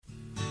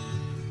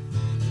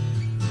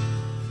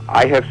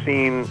I have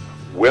seen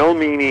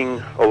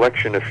well-meaning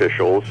election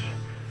officials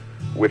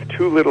with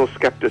too little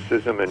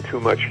skepticism and too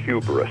much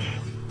hubris,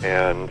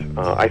 and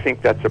I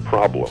think that's a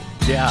problem.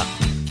 Yeah.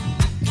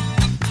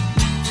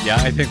 Yeah,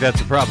 I think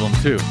that's a problem,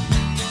 too.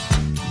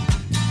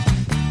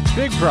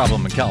 Big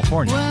problem in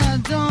California. Well, I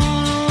don't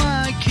know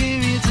why I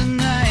came here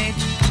tonight.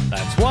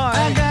 That's why.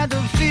 I got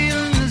the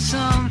feeling that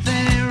something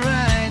ain't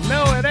right.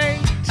 No, it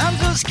ain't. I'm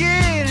so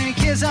scared in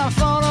case I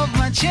fall off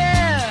my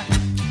chair.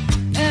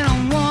 And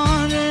I'm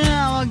wondering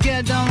how I'll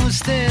get down the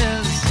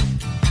stairs.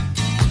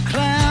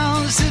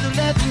 Clowns to the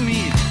left of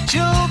me,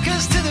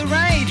 jokers to the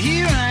right.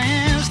 Here I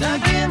am,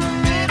 stuck in the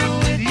middle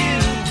with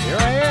you. Here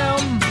I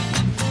am.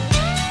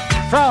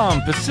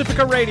 From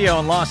Pacifica Radio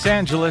in Los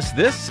Angeles,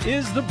 this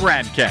is the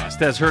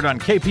BradCast, as heard on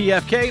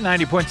KPFK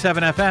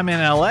 90.7 FM in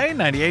LA,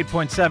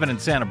 98.7 in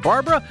Santa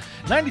Barbara,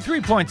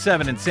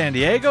 93.7 in San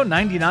Diego,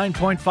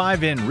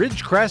 99.5 in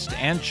Ridgecrest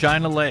and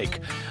China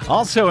Lake.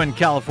 Also in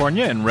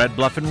California, in Red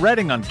Bluff and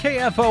Redding on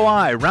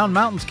KFOI, Round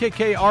Mountains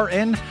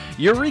KKRN,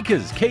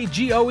 Eureka's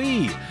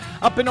KGOE.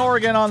 Up in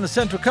Oregon on the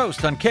Central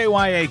Coast on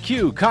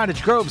KYAQ,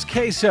 Cottage Grove's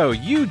KSO,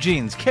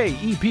 Eugene's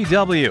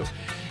KEPW.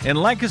 In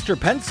Lancaster,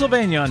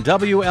 Pennsylvania on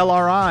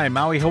WLRI,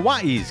 Maui,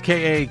 Hawaii's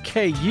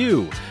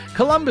KAKU,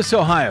 Columbus,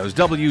 Ohio's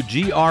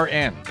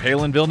WGRN,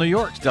 Palinville, New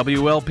York's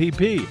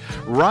WLPP,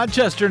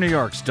 Rochester, New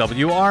York's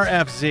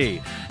WRFZ,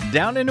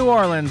 down in New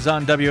Orleans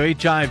on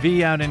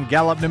WHIV, out in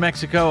Gallup, New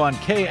Mexico on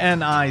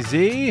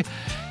KNIZ,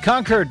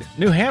 Concord,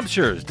 New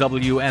Hampshire's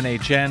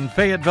WNHN,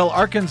 Fayetteville,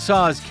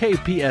 Arkansas's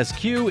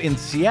KPSQ, in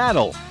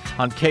Seattle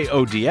on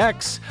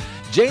KODX,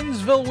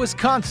 Janesville,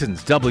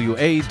 Wisconsin's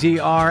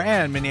WADR,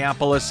 and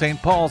Minneapolis,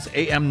 St. Paul's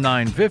AM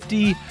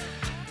 950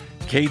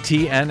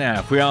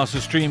 KTNF. We also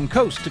stream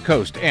coast to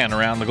coast and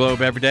around the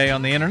globe every day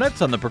on the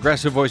internet on the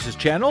Progressive Voices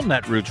channel,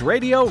 Netroots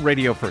Radio,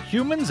 Radio for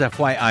Humans,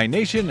 FYI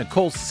Nation,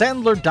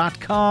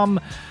 NicoleSandler.com,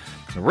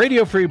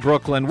 Radio Free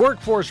Brooklyn,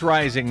 Workforce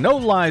Rising, No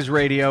Lies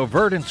Radio,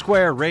 Verdant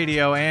Square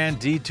Radio, and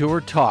Detour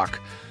Talk.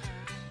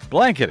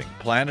 Blanketing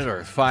planet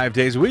Earth 5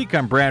 days a week.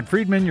 I'm Brad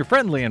Friedman, your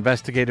friendly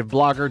investigative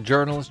blogger,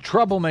 journalist,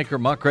 troublemaker,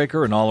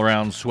 muckraker, and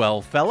all-around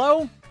swell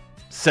fellow.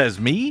 Says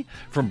me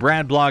from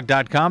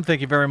BradBlog.com.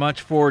 Thank you very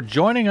much for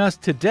joining us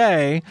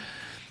today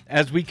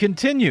as we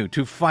continue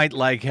to fight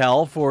like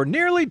hell for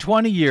nearly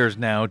 20 years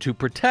now to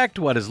protect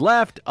what is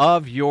left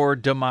of your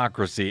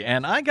democracy.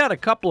 And I got a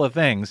couple of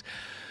things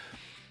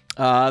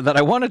that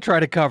I want to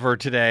try to cover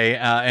today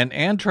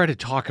and try to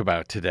talk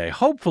about today,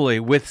 hopefully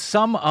with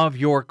some of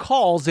your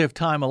calls if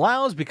time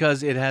allows,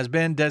 because it has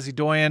been, Desi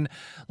Doyen,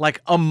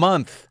 like a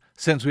month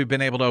since we've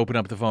been able to open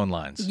up the phone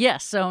lines.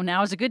 Yes, so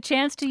now is a good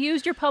chance to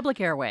use your public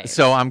airwaves.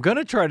 So I'm going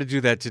to try to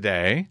do that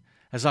today,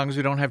 as long as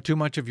we don't have too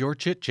much of your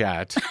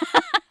chit-chat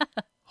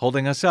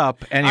holding us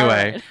up.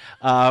 Anyway,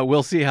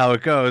 we'll see how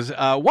it goes.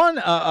 One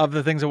of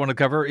the things I want to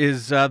cover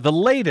is the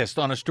latest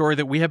on a story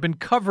that we have been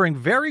covering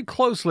very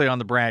closely on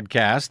the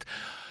BradCast,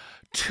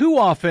 too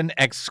often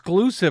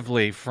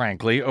exclusively,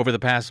 frankly, over the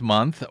past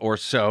month or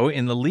so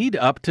in the lead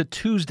up to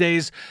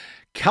Tuesday's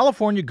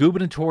California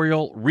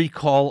gubernatorial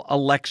recall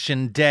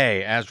election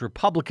day, as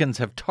Republicans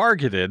have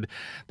targeted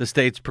the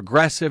state's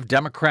progressive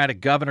Democratic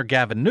Governor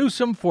Gavin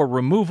Newsom for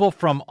removal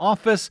from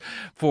office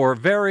for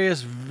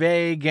various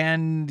vague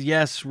and,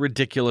 yes,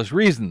 ridiculous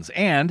reasons.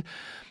 And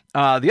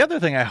the other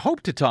thing I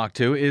hope to talk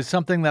to is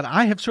something that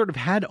I have sort of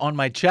had on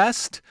my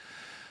chest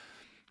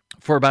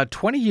for about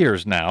 20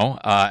 years now,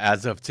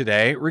 as of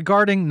today,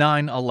 regarding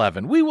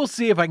 9/11. We will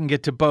see if I can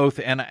get to both,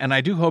 and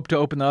I do hope to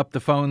open up the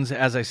phones,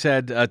 as I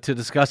said, to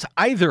discuss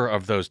either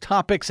of those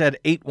topics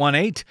at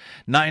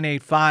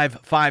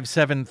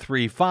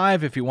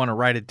 818-985-5735. If you want to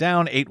write it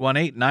down,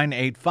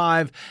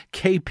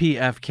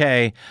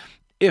 818-985-KPFK.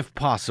 if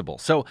possible.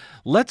 So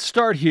let's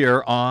start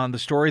here on the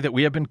story that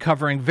we have been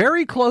covering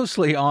very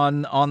closely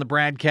on the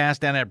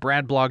BradCast and at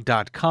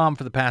bradblog.com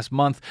for the past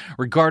month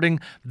regarding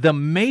the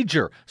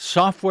major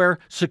software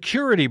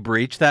security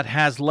breach that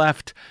has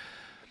left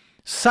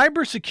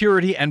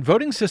cybersecurity and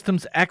voting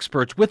systems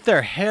experts with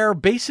their hair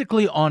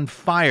basically on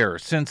fire,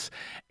 since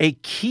a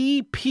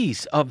key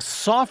piece of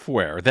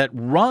software that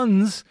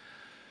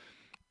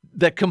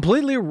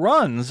completely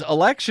runs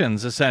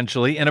elections,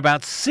 essentially, in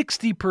about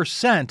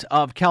 60%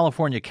 of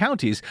California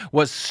counties,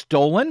 was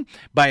stolen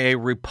by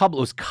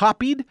was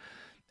copied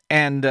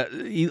and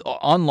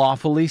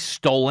unlawfully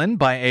stolen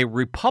by a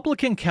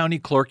Republican county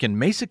clerk in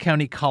Mesa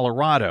County,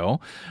 Colorado,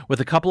 with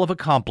a couple of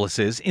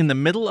accomplices in the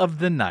middle of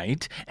the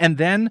night, and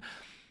then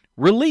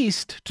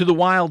released to the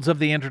wilds of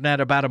the internet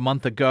about a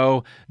month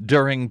ago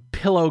during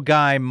Pillow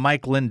Guy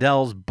Mike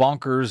Lindell's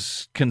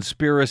bonkers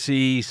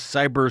conspiracy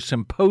cyber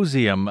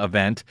symposium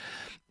event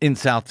in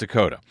South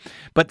Dakota.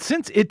 But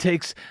since it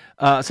takes,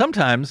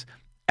 sometimes,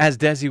 as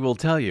Desi will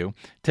tell you,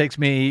 takes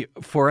me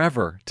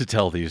forever to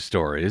tell these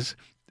stories.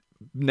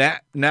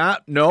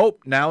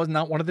 Nope, now is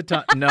not one of the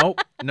times. Nope.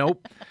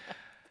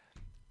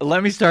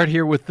 Let me start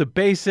here with the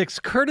basics,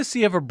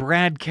 courtesy of a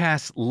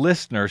BradCast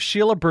listener,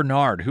 Sheila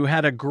Bernard, who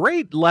had a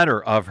great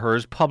letter of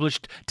hers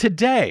published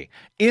today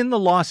in the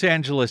Los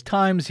Angeles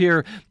Times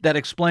here that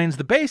explains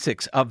the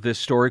basics of this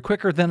story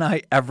quicker than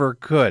I ever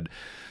could.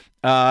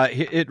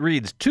 It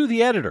reads, to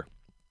the editor.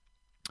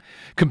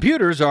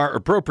 Computers are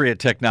appropriate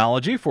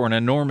technology for an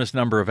enormous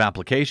number of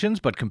applications,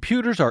 but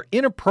computers are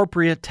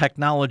inappropriate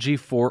technology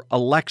for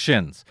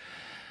elections.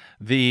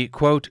 The,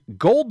 quote,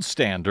 gold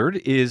standard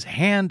is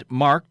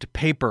hand-marked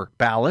paper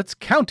ballots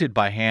counted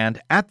by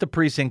hand at the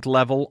precinct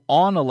level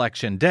on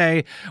Election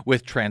Day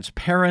with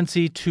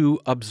transparency to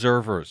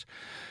observers.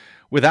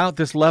 Without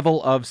this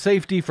level of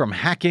safety from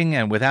hacking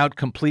and without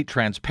complete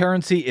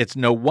transparency, it's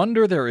no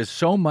wonder there is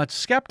so much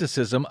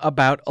skepticism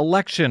about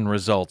election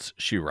results,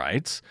 she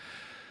writes.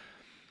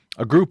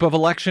 A group of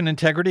election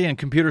integrity and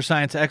computer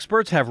science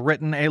experts have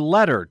written a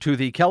letter to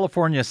the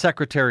California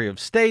Secretary of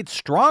State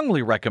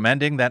strongly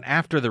recommending that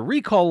after the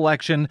recall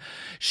election,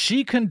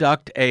 she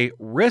conduct a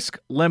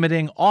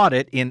risk-limiting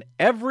audit in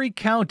every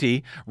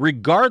county,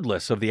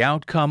 regardless of the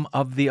outcome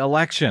of the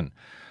election.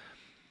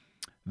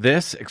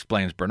 This,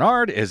 explains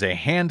Bernard, is a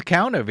hand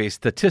count of a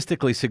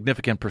statistically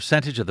significant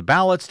percentage of the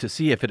ballots to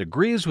see if it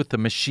agrees with the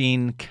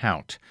machine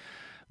count.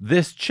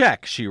 This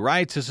check, she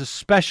writes, is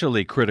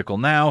especially critical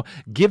now,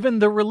 given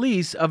the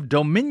release of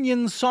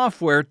Dominion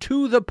software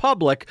to the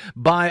public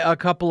by a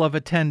couple of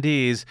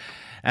attendees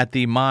at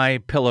the My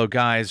Pillow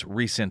Guys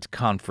recent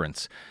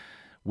conference.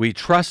 We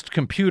trust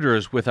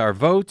computers with our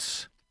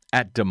votes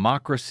at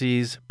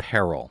democracy's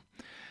peril.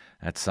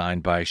 That's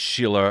signed by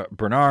Sheila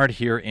Bernard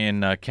here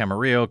in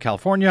Camarillo,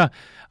 California.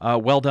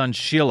 Well done,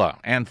 Sheila,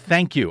 and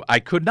thank you.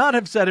 I could not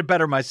have said it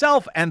better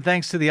myself, and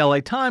thanks to the LA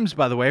Times,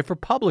 by the way, for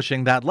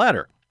publishing that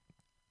letter.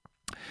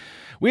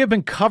 We have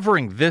been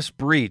covering this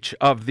breach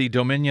of the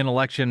Dominion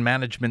Election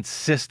Management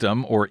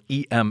System, or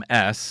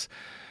EMS,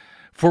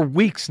 for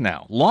weeks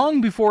now,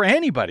 long before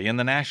anybody in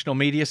the national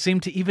media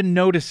seemed to even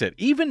notice it.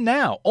 Even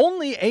now,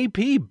 only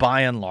AP,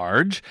 by and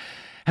large,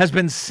 has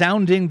been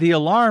sounding the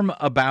alarm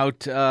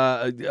about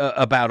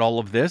all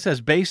of this,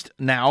 as based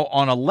now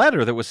on a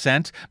letter that was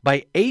sent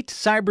by 8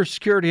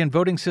 cybersecurity and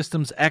voting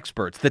systems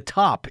experts, the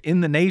top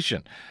in the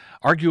nation,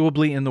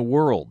 arguably in the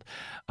world.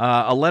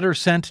 A letter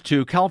sent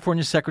to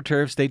California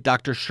Secretary of State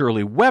Dr.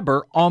 Shirley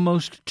Weber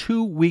almost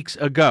 2 weeks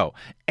ago.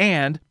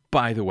 And,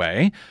 by the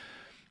way,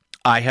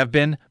 I have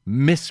been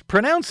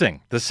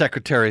mispronouncing the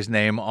secretary's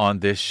name on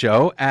this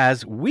show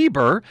as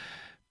Weber,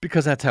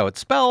 because that's how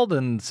it's spelled,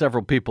 and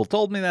several people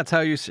told me that's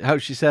how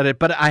she said it.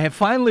 But I have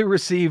finally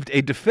received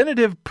a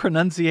definitive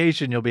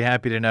pronunciation, you'll be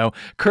happy to know,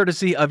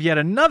 courtesy of yet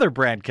another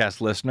BradCast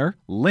listener,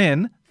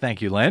 Lynn.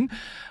 Thank you, Lynn,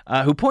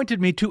 who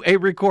pointed me to a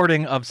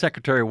recording of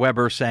Secretary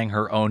Weber saying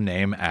her own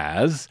name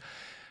as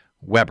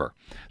Weber.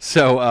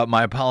 So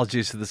my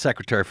apologies to the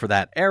secretary for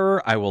that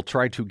error. I will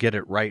try to get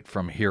it right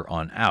from here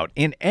on out.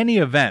 In any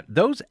event,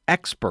 those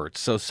experts,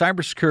 so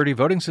cybersecurity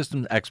voting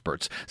systems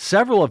experts,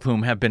 several of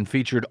whom have been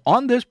featured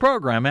on this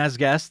program as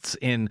guests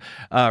in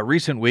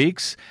recent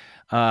weeks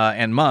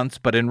and months,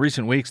 but in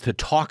recent weeks to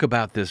talk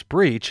about this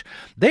breach,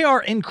 they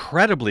are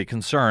incredibly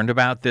concerned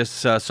about this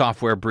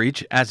software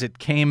breach as it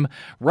came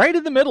right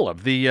in the middle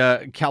of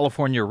the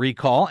California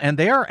recall, and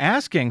they are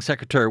asking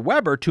Secretary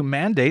Weber to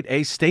mandate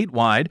a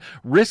statewide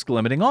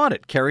risk-limiting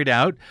audit carried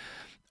out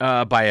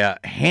by a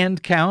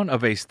hand count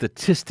of a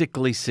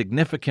statistically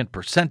significant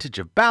percentage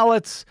of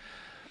ballots,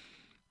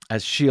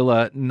 as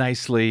Sheila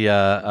nicely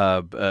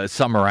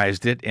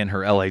summarized it in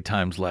her LA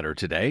Times letter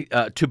today,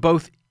 to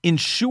both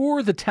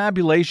ensure the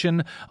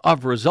tabulation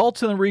of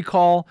results in the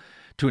recall,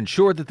 to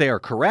ensure that they are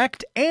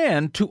correct,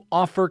 and to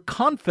offer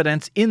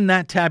confidence in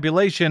that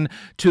tabulation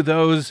to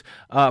those,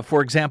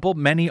 for example,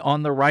 many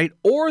on the right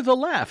or the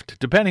left,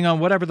 depending on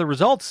whatever the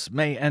results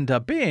may end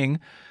up being,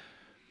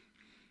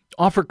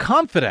 offer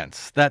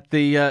confidence that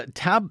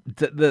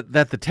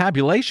the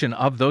tabulation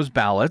of those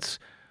ballots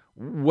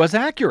was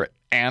accurate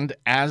and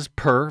as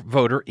per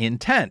voter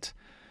intent.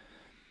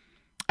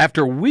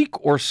 After a week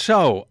or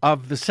so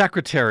of the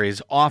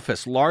secretary's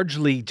office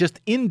largely just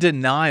in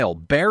denial,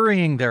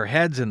 burying their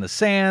heads in the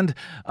sand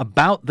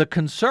about the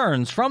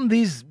concerns from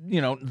these,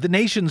 the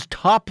nation's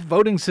top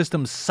voting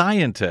system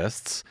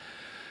scientists,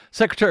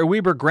 Secretary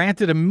Weber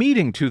granted a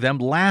meeting to them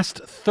last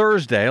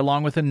Thursday,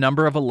 along with a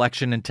number of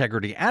election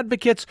integrity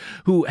advocates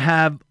who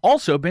have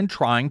also been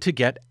trying to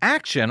get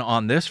action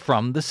on this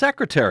from the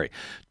secretary.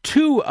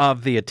 2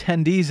 of the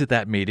attendees at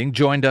that meeting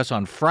joined us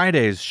on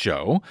Friday's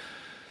show,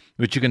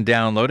 which you can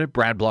download at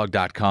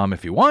bradblog.com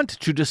if you want,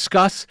 to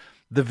discuss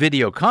the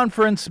video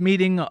conference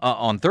meeting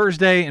on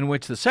Thursday in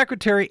which the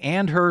secretary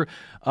and her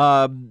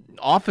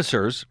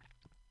officers,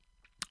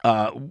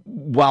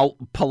 while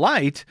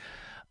polite,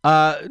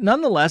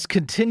 nonetheless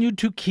continued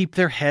to keep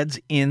their heads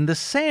in the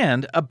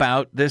sand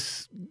about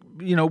this,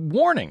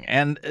 warning.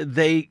 And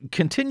they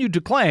continued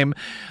to claim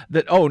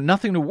that,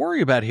 nothing to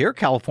worry about here.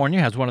 California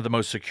has one of the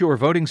most secure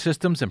voting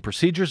systems and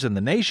procedures in the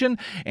nation,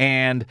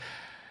 and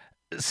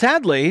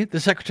sadly, the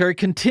secretary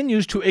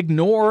continues to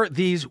ignore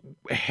these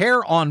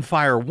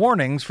hair-on-fire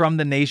warnings from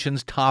the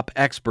nation's top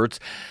experts.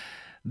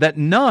 that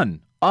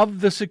none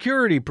of the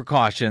security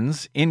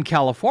precautions in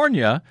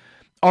California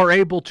are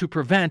able to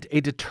prevent a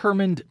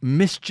determined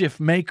mischief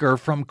maker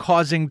from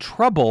causing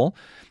trouble,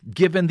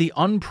 given the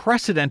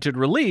unprecedented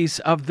release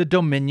of the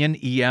Dominion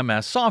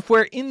EMS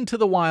software into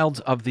the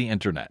wilds of the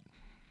internet.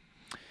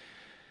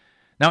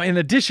 Now, in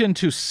addition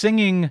to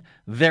singing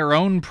their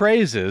own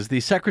praises, the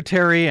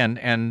secretary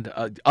and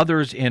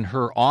others in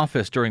her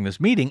office during this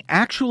meeting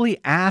actually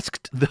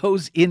asked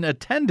those in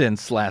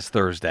attendance last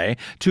Thursday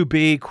to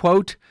be,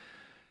 quote,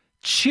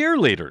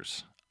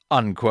 cheerleaders,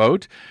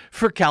 unquote,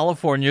 for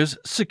California's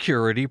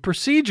security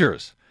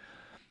procedures.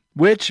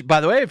 Which,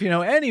 by the way, if you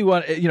know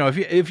anyone,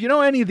 if you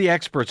know any of the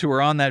experts who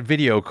were on that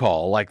video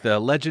call, like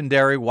the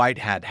legendary white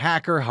hat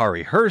hacker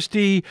Harry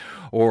Hursty,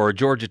 or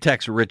Georgia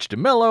Tech's Rich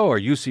DeMillo, or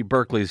UC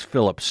Berkeley's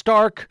Philip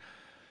Stark,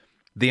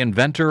 the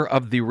inventor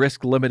of the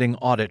risk-limiting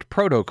audit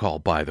protocol,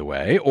 by the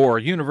way, or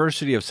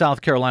University of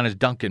South Carolina's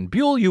Duncan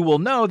Buell, you will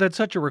know that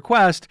such a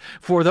request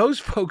for those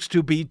folks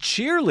to be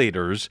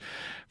cheerleaders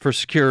for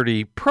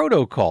security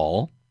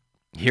protocol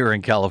here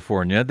in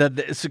California, that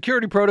the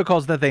security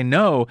protocols that they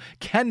know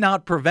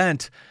cannot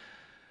prevent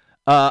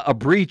a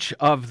breach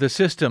of the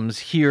systems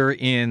here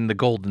in the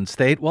Golden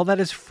State. Well, that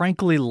is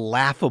frankly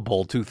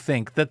laughable to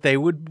think that they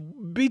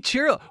would be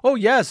Oh,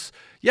 yes,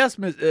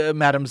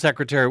 Madam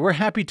Secretary, we're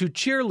happy to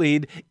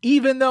cheerlead,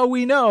 even though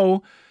we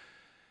know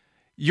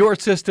your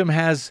system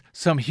has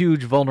some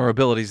huge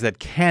vulnerabilities that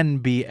can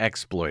be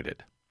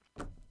exploited.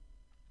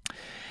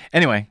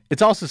 Anyway,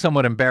 it's also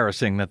somewhat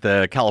embarrassing that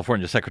the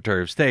California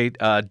Secretary of State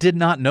did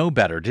not know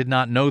better, did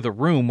not know the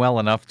room well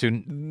enough to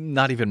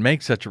not even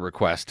make such a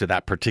request to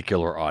that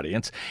particular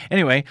audience.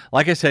 Anyway,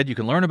 like I said, you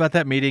can learn about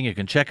that meeting. You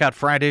can check out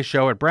Friday's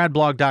show at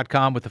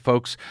bradblog.com with the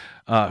folks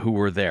who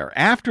were there.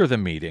 After the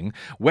meeting,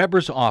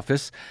 Weber's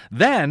office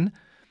then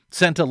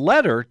sent a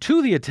letter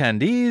to the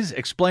attendees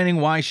explaining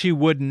why she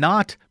would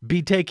not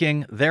be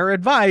taking their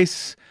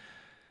advice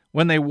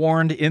when they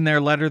warned in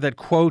their letter that,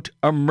 quote,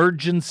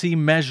 emergency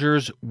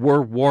measures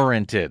were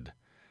warranted,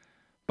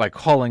 by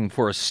calling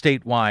for a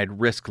statewide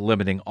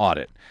risk-limiting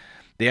audit.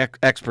 The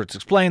experts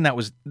explained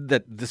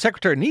that the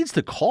secretary needs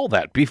to call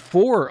that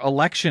before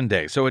Election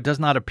Day, so it does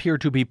not appear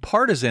to be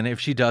partisan if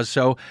she does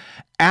so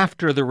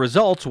after the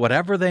results,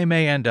 whatever they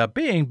may end up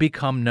being,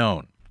 become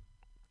known.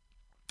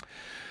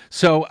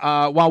 So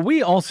while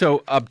we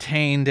also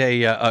obtained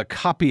a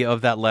copy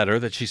of that letter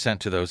that she sent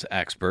to those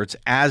experts,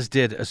 as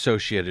did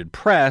Associated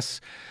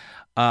Press,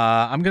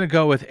 I'm going to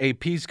go with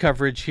AP's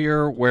coverage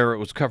here, where it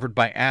was covered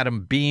by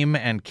Adam Beam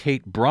and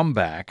Kate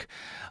Brumbach.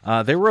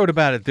 They wrote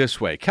about it this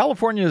way.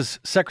 California's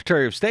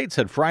Secretary of State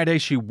said Friday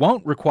she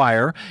won't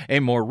require a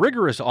more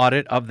rigorous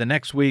audit of the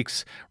next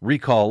week's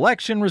recall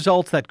election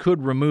results that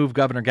could remove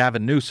Governor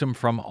Gavin Newsom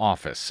from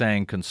office,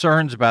 saying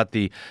concerns about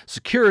the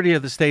security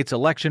of the state's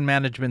election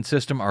management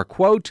system are,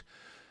 quote,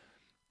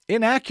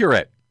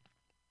 inaccurate.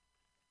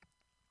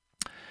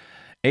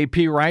 AP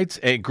writes,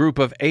 a group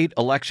of 8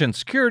 election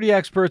security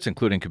experts,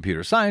 including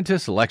computer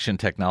scientists, election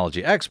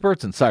technology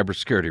experts, and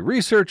cybersecurity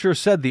researchers,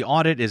 said the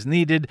audit is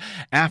needed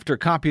after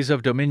copies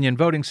of Dominion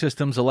Voting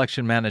Systems'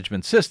 election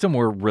management system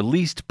were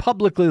released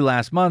publicly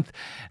last month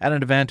at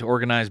an event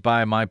organized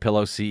by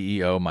MyPillow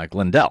CEO Mike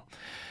Lindell.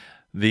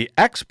 The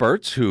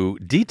experts who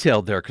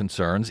detailed their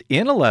concerns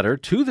in a letter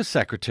to the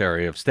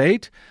Secretary of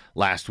State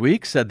last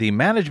week said the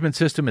management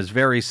system is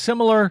very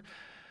similar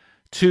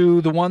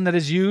to the one that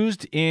is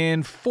used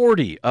in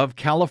 40 of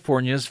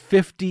California's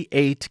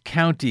 58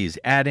 counties,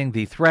 adding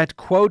the threat,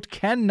 quote,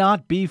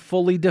 cannot be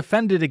fully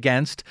defended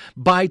against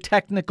by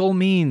technical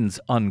means,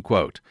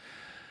 unquote.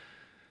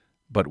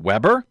 But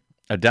Weber,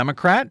 a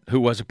Democrat who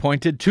was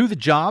appointed to the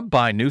job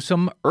by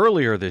Newsom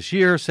earlier this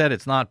year, said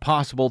it's not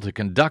possible to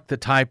conduct the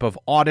type of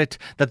audit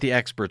that the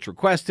experts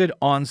requested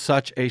on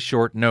such a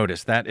short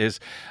notice. That is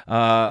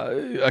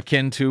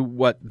akin to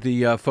what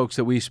the folks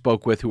that we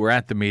spoke with who were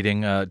at the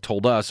meeting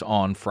told us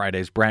on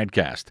Friday's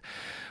BradCast.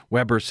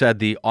 Weber said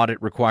the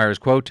audit requires,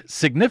 quote,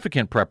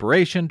 significant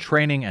preparation,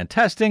 training, and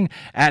testing,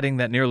 adding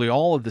that nearly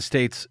all of the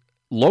state's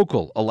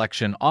local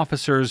election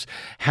officers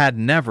had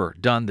never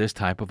done this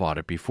type of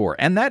audit before.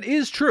 And that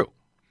is true.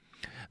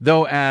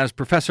 Though, as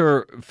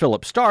Professor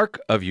Philip Stark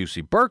of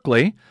UC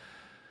Berkeley,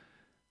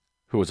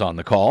 who was on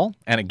the call,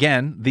 and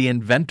again, the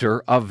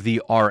inventor of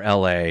the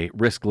RLA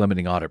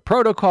risk-limiting audit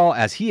protocol,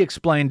 as he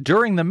explained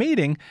during the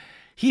meeting,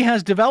 he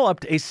has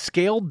developed a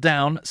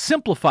scaled-down,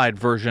 simplified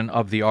version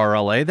of the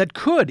RLA that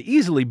could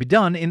easily be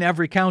done in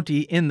every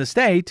county in the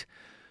state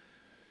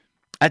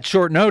at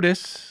short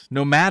notice,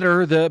 no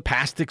matter the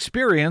past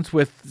experience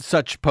with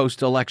such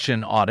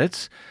post-election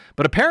audits.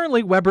 But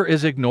apparently Weber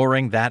is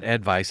ignoring that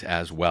advice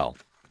as well.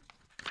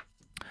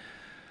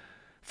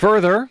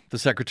 Further, the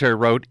secretary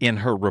wrote in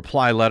her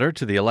reply letter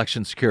to the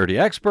election security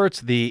experts,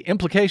 the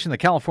implication that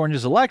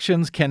California's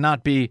elections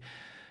cannot be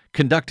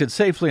conducted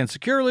safely and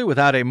securely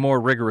without a more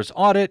rigorous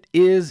audit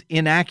is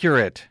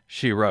inaccurate,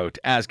 she wrote,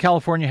 as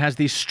California has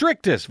the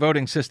strictest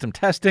voting system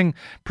testing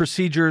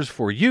procedures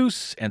for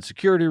use and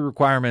security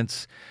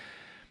requirements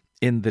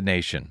in the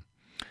nation.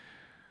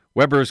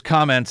 Weber's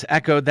comments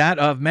echoed that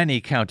of many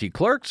county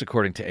clerks,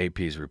 according to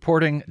AP's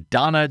reporting.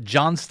 Donna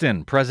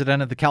Johnston,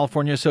 president of the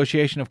California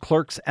Association of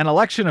Clerks and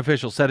Election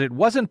Officials, said it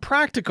wasn't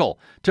practical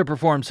to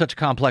perform such a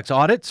complex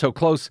audit so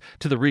close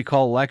to the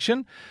recall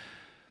election.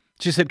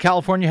 She said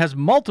California has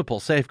multiple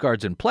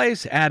safeguards in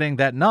place, adding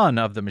that none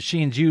of the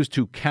machines used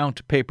to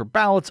count paper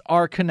ballots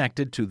are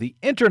connected to the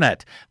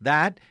internet.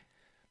 That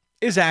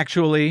is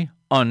actually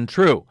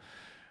untrue,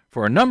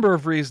 for a number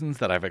of reasons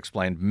that I've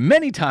explained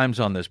many times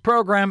on this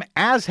program,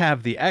 as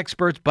have the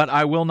experts, but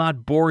I will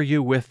not bore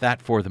you with that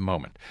for the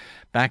moment.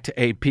 Back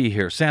to AP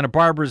here. Santa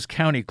Barbara's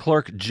County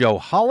Clerk Joe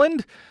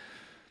Holland.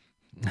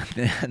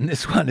 And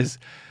this one is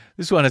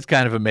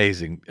kind of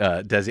amazing,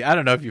 Desi. I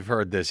don't know if you've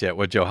heard this yet,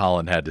 what Joe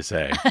Holland had to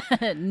say.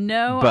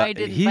 No, I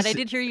didn't, but I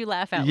did hear you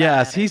laugh out loud.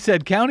 Yes, he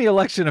said county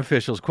election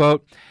officials,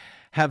 quote,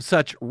 have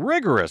such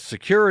rigorous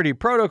security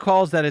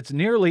protocols that it's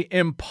nearly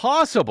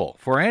impossible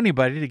for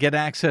anybody to get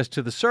access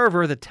to the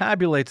server that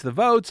tabulates the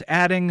votes,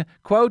 adding,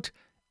 quote,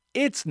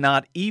 it's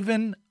not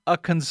even a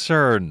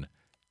concern,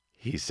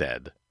 he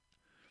said.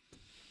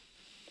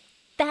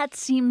 That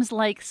seems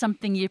like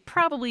something you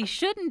probably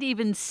shouldn't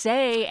even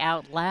say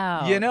out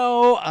loud. You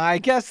know, I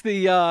guess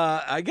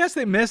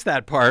they missed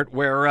that part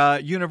where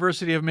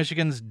University of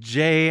Michigan's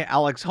J.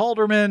 Alex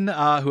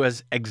Halderman, who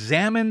has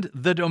examined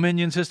the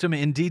Dominion system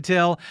in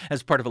detail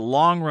as part of a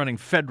long-running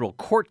federal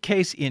court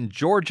case in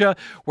Georgia,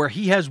 where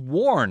he has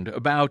warned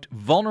about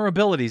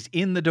vulnerabilities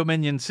in the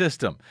Dominion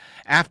system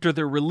after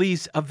the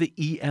release of the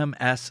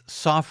EMS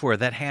software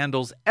that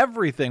handles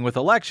everything with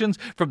elections,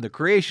 from the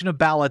creation of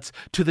ballots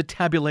to the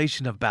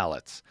tabulation of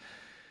ballots.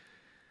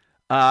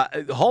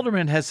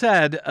 Halderman has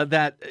said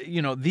that,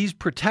 these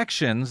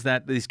protections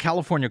that these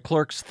California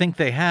clerks think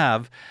they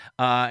have,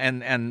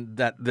 and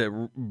that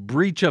the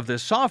breach of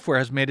this software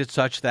has made it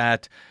such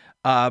that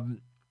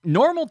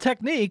normal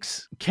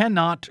techniques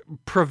cannot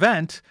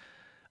prevent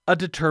a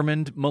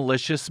determined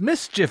malicious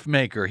mischief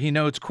maker. He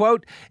notes,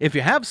 quote, if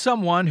you have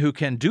someone who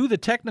can do the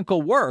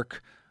technical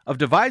work of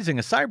devising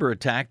a cyber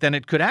attack, then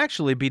it could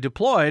actually be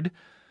deployed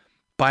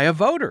by a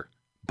voter,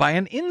 by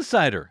an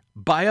insider,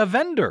 by a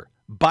vendor,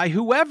 by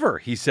whoever,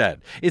 he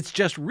said. It's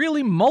just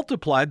really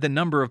multiplied the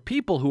number of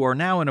people who are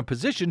now in a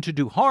position to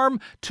do harm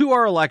to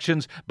our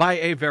elections by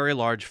a very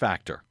large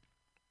factor.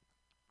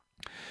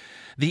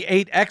 The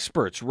 8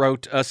 experts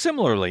wrote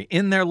similarly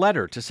in their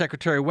letter to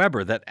Secretary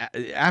Weber that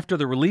after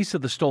the release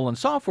of the stolen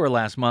software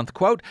last month,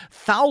 quote,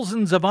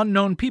 thousands of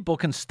unknown people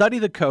can study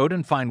the code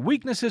and find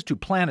weaknesses to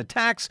plan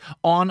attacks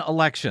on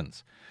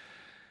elections.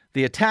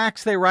 The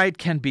attacks, they write,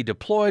 can be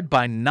deployed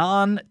by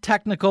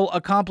non-technical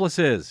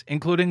accomplices,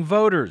 including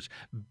voters,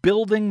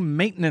 building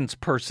maintenance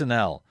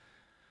personnel,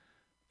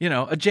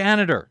 a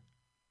janitor,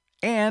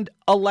 and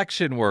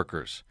election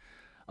workers.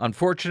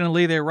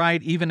 Unfortunately, they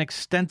write, even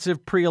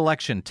extensive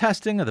pre-election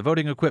testing of the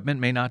voting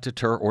equipment may not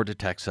deter or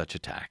detect such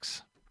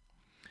attacks.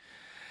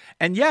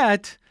 And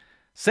yet,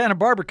 Santa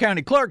Barbara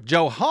County Clerk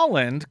Joe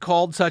Holland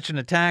called such an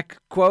attack,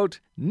 quote,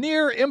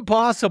 near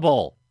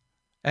impossible.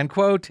 And,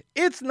 quote,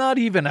 it's not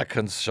even a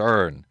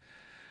concern.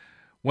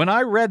 When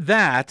I read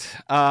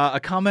that, a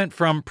comment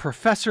from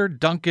Professor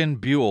Duncan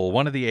Buell,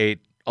 one of the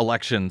 8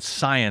 election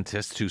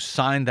scientists who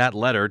signed that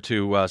letter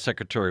to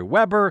Secretary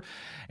Weber,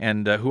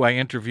 and who I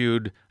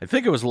interviewed, I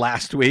think it was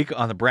last week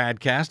on the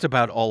BradCast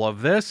about all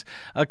of this,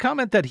 a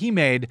comment that he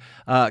made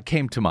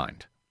came to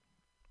mind.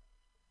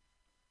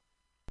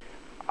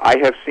 I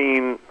have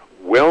seen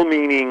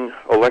well-meaning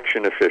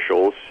election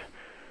officials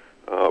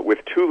with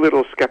too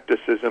little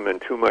skepticism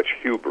and too much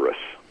hubris.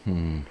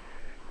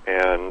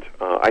 And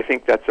I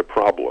think that's a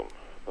problem.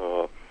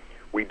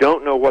 We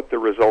don't know what the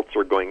results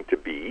are going to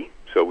be,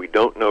 so we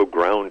don't know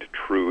ground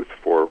truth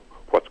for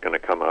what's going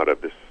to come out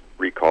of this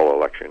recall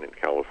election in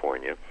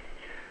California.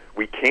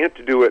 We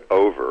can't do it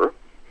over.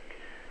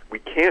 We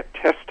can't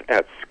test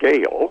at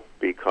scale,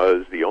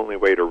 because the only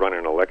way to run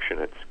an election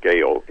at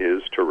scale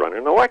is to run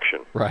an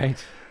election.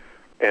 Right.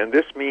 And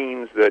this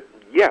means that,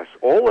 yes,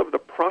 all of the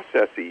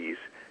processes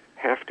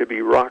have to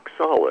be rock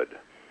solid.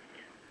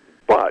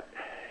 But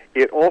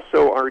it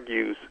also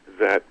argues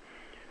that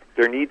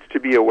there needs to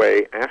be a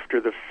way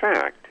after the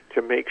fact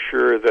to make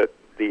sure that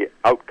the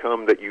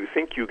outcome that you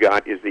think you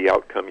got is the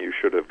outcome you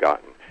should have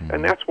gotten.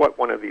 And that's what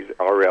one of these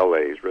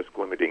RLAs,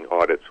 risk-limiting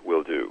audits,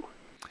 will do.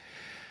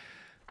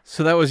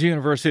 So that was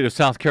University of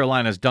South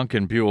Carolina's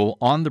Duncan Buell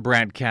on the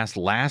BradCast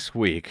last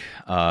week,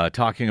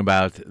 talking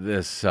about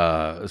this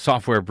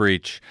software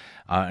breach.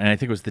 And I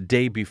think it was the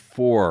day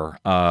before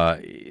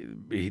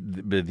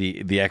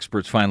the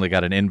experts finally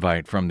got an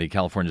invite from the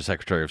California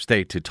Secretary of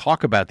State to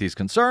talk about these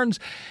concerns,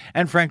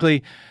 and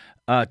frankly,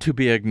 to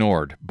be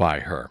ignored by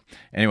her.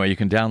 Anyway, you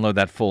can download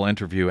that full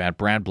interview at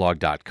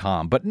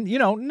bradblog.com. But,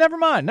 never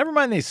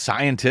mind these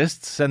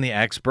scientists and the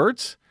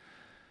experts.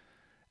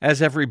 As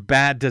every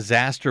bad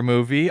disaster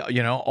movie,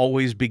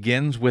 always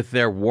begins with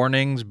their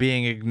warnings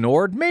being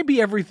ignored,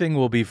 maybe everything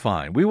will be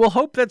fine. We will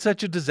hope that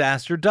such a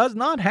disaster does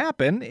not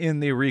happen in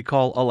the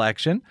recall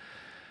election.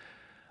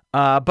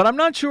 But I'm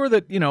not sure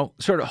that,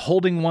 sort of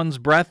holding one's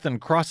breath and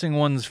crossing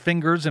one's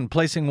fingers and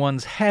placing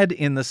one's head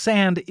in the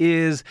sand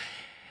is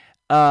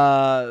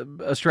a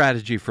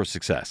strategy for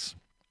success.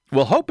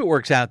 We'll hope it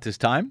works out this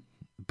time.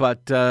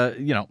 But,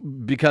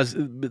 because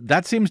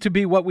that seems to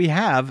be what we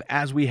have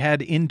as we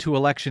head into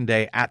Election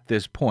Day at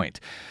this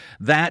point.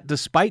 That,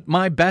 despite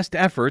my best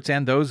efforts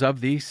and those of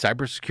the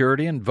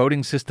cybersecurity and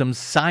voting systems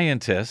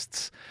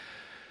scientists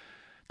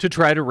to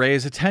try to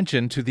raise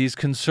attention to these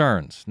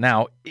concerns.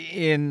 Now,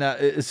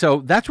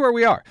 so that's where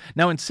we are.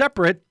 Now, in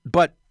separate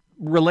but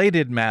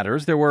related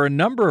matters, there were a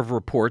number of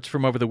reports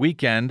from over the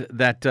weekend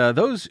that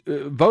those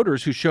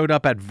voters who showed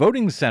up at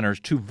voting centers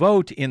to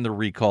vote in the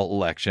recall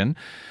election,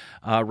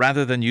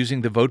 rather than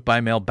using the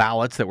vote-by-mail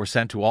ballots that were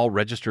sent to all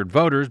registered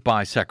voters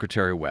by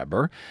Secretary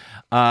Weber.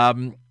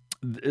 I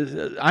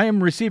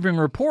am receiving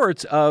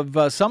reports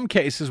of some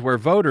cases where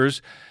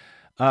voters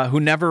who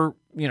never,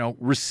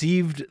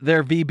 received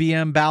their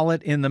VBM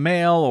ballot in the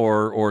mail,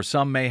 or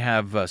some may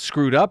have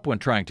screwed up when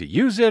trying to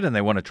use it and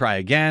they want to try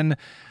again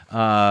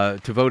to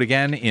vote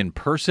again in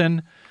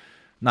person.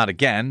 Not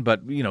again,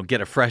 but, get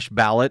a fresh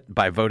ballot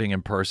by voting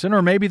in person.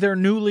 Or maybe they're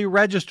newly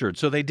registered,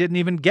 so they didn't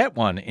even get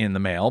one in the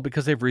mail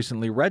because they've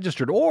recently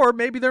registered. Or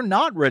maybe they're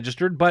not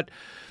registered, but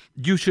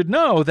you should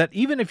know that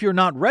even if you're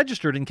not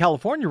registered in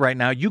California right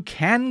now, you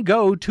can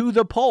go to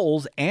the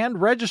polls and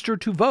register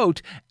to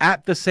vote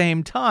at the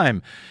same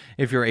time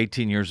if you're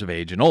 18 years of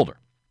age and older.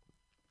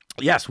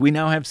 Yes, we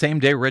now have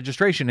same-day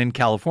registration in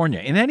California.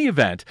 In any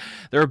event,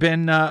 there have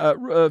been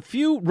a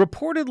few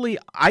reportedly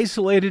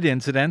isolated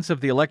incidents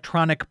of the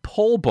electronic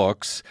poll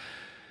books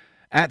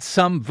at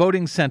some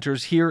voting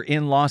centers here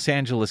in Los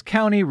Angeles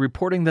County,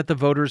 reporting that the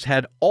voters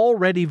had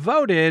already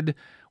voted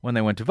when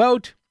they went to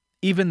vote,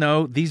 even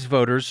though these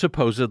voters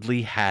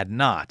supposedly had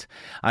not.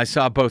 I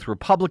saw both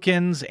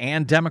Republicans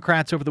and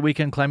Democrats over the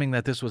weekend claiming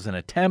that this was an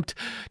attempt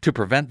to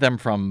prevent them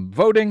from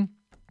voting.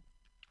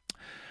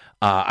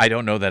 I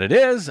don't know that it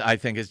is. I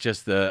think it's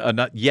just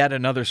yet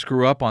another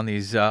screw up on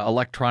these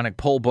electronic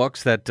poll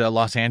books that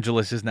Los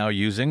Angeles is now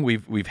using.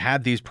 We've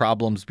had these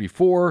problems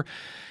before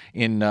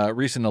in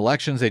recent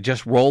elections. They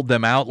just rolled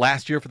them out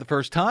last year for the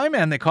first time,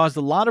 and they caused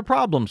a lot of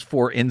problems,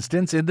 for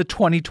instance, in the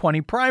 2020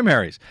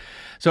 primaries.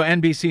 So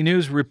NBC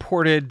News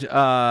reported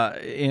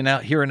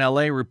here in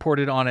LA,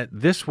 reported on it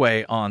this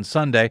way on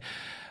Sunday.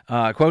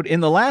 Quote,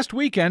 in the last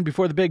weekend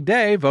before the big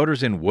day,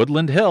 voters in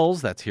Woodland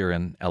Hills, that's here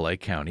in LA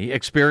County,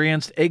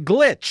 experienced a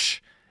glitch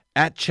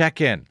at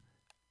check-in.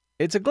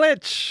 It's a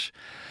glitch.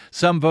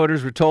 Some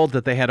voters were told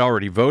that they had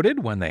already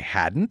voted when they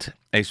hadn't.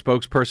 A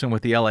spokesperson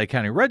with the LA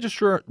County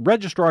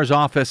Registrar's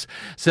office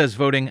says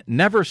voting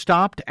never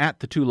stopped at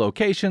the two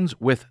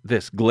locations with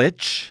this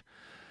glitch.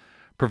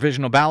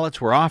 Provisional ballots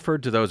were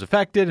offered to those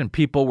affected, and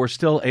people were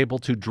still able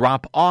to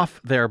drop off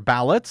their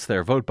ballots,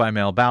 their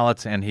vote-by-mail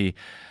ballots, and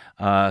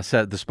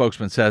the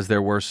spokesman says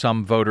there were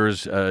some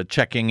voters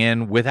checking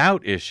in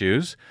without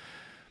issues.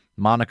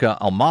 Monica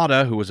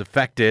Almada, who was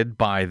affected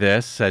by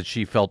this, said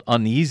she felt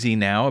uneasy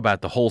now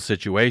about the whole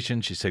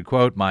situation. She said,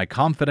 quote, my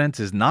confidence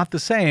is not the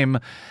same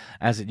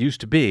as it used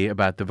to be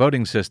about the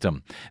voting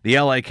system. The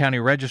LA County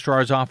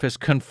Registrar's Office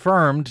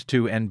confirmed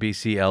to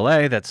NBC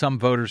LA that some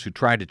voters who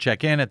tried to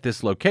check in at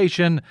this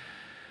location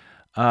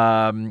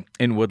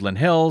in Woodland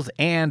Hills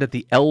and at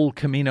the El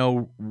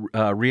Camino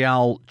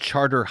Real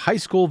Charter High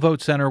School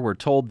Vote Center were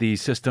told the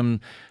system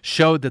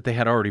showed that they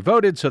had already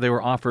voted, so they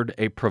were offered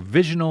a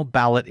provisional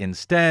ballot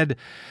instead.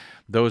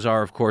 Those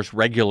are, of course,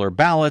 regular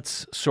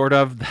ballots, sort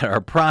of, that are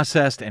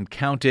processed and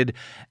counted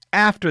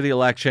after the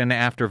election,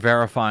 after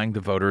verifying the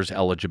voter's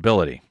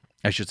eligibility.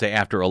 I should say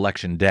after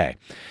Election Day.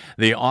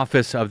 The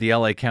Office of the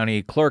LA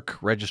County Clerk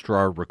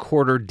Registrar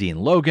Recorder, Dean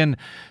Logan,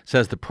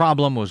 says the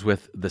problem was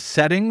with the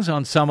settings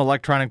on some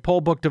electronic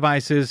poll book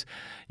devices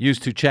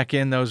used to check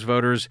in those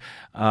voters.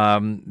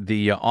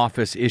 The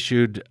office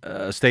issued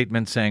a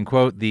statement saying,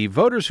 quote, the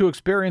voters who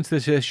experienced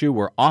this issue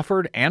were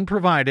offered and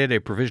provided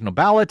a provisional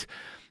ballot,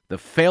 the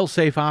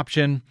fail-safe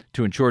option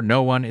to ensure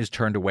no one is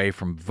turned away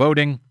from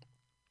voting.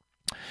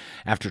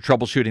 After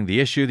troubleshooting the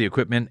issue, the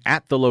equipment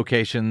at the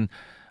locations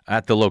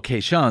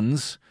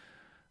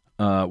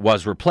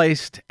was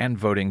replaced and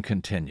voting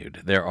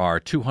continued. There are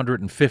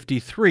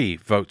 253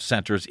 vote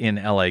centers in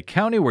LA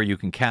County where you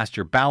can cast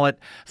your ballot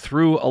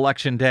through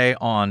Election Day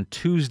on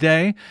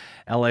Tuesday.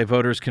 LA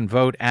voters can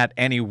vote at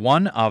any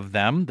one of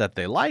them that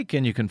they like,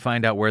 and you can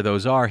find out where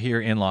those are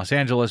here in Los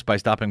Angeles by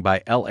stopping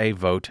by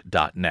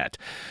lavote.net.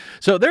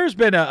 So there's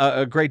been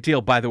a great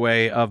deal, by the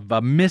way, of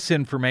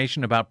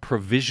misinformation about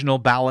provisional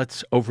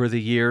ballots over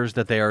the years,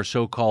 that they are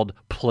so-called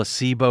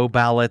placebo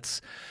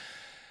ballots.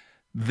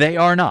 They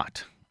are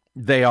not.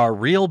 They are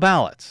real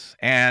ballots.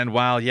 And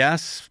while,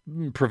 yes,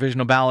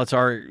 provisional ballots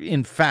are,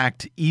 in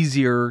fact,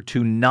 easier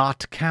to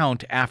not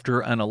count after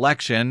an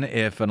election,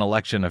 if an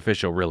election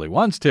official really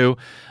wants to,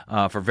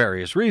 for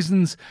various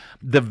reasons,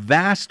 the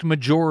vast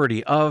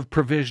majority of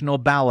provisional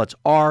ballots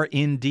are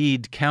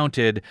indeed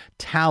counted,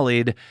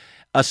 tallied,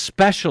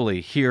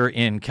 especially here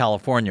in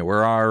California,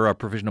 where our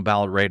provisional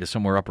ballot rate is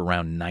somewhere up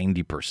around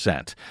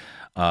 90%.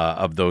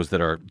 of those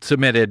that are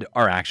submitted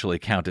are actually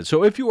counted.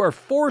 So if you are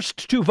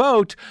forced to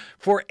vote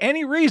for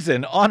any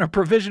reason on a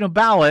provisional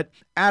ballot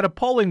at a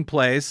polling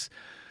place,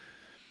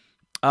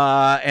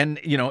 and,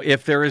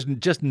 if there is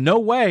just no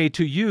way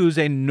to use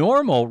a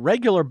normal,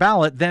 regular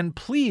ballot, then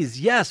please,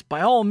 yes,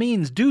 by all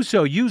means, do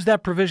so. Use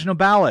that provisional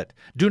ballot.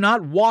 Do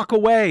not walk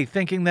away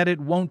thinking that it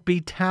won't be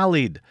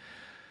tallied,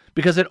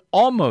 because it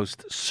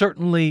almost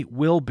certainly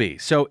will be.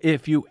 So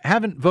if you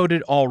haven't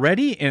voted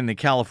already in the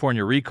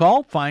California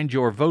recall, find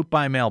your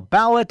vote-by-mail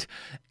ballot,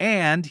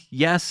 and,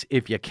 yes,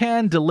 if you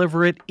can,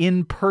 deliver it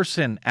in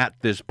person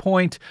at this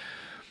point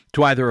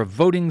to either a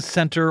voting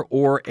center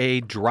or a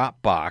drop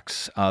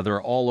box.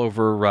 They're all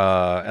over,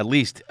 at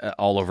least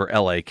all over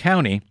L.A.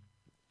 County.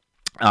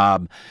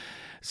 Do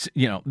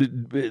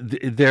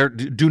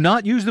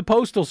not use the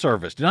Postal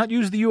Service. Do not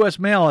use the U.S.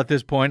 mail at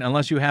this point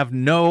unless you have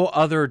no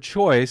other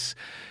choice.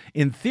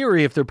 In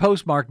theory, if they're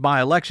postmarked by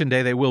Election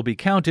Day, they will be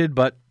counted,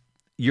 but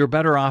you're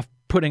better off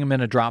putting them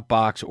in a drop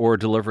box or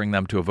delivering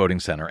them to a voting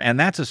center. And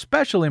that's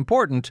especially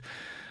important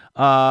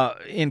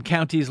in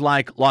counties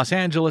like Los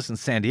Angeles and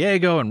San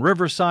Diego and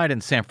Riverside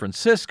and San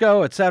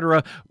Francisco,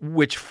 etc.,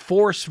 which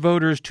force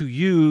voters to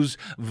use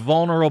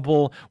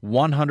vulnerable,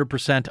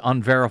 100%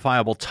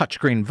 unverifiable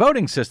touchscreen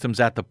voting systems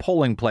at the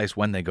polling place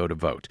when they go to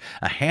vote.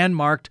 A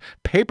hand-marked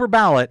paper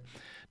ballot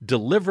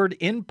delivered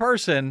in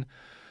person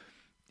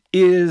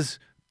is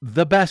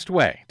the best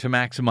way to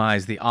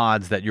maximize the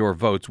odds that your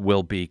votes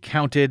will be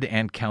counted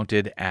and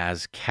counted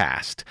as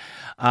cast.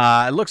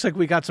 It looks like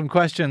we got some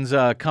questions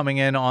coming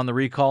in on the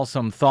recall,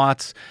 some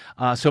thoughts.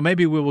 So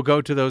maybe we will go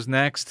to those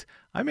next.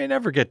 I may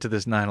never get to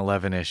this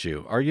 9/11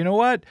 issue. Or you know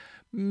what?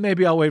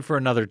 Maybe I'll wait for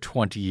another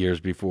 20 years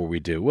before we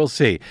do. We'll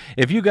see.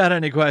 If you got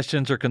any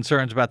questions or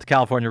concerns about the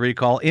California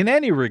recall in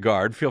any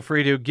regard, feel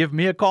free to give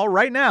me a call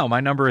right now.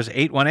 My number is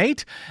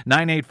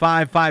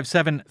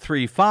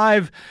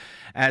 818-985-5735.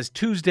 As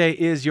Tuesday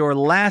is your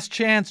last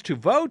chance to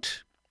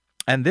vote,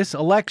 and this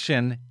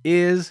election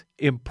is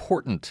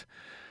important.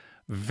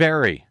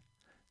 Very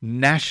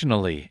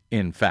nationally,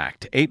 in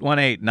fact.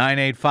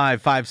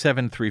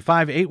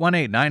 818-985-5735,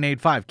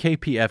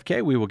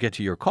 818-985-KPFK. We will get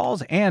to your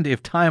calls, and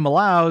if time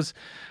allows,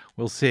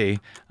 we'll see.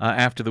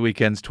 After the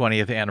weekend's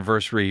 20th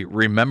anniversary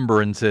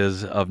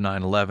remembrances of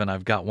 9/11,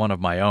 I've got one of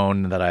my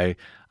own that I'd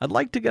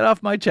like to get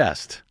off my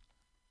chest.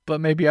 But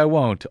maybe I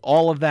won't.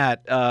 All of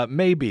that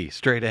maybe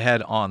straight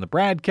ahead on the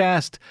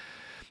BradCast.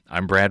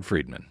 I'm Brad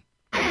Friedman.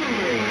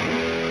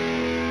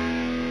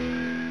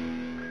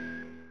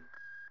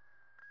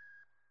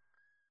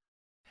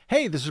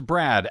 Hey, this is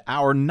Brad.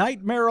 Our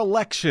nightmare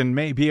election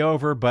may be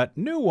over, but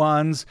new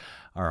ones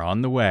are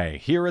on the way.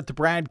 Here at the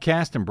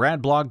BradCast and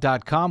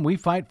BradBlog.com, we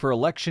fight for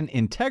election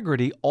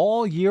integrity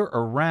all year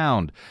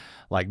around,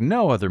 like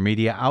no other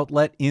media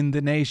outlet in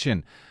the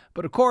nation.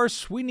 But of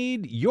course, we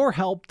need your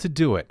help to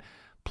do it.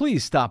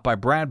 Please stop by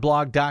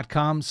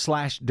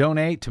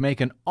bradblog.com/donate to make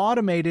an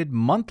automated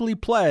monthly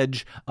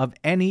pledge of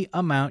any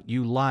amount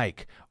you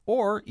like,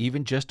 or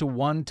even just a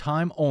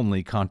one-time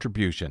only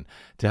contribution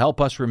to help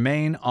us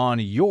remain on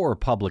your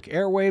public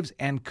airwaves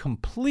and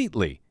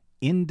completely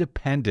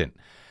independent.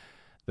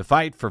 The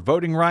fight for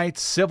voting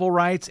rights, civil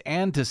rights,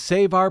 and to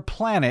save our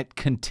planet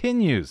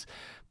continues.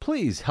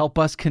 Please help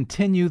us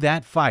continue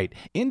that fight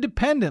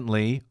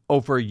independently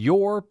over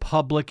your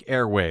public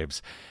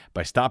airwaves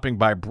by stopping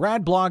by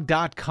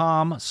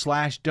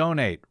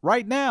bradblog.com/donate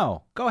right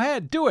now. Go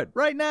ahead, do it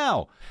right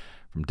now.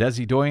 From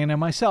Desi Doyen and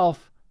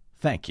myself,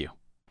 thank you.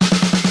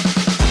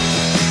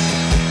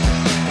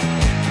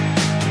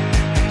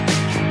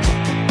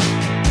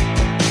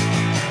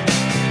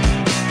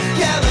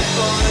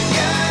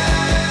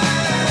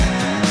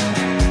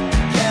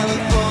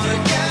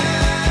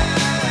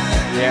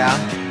 Yeah,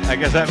 I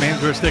guess that means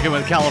we're sticking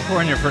with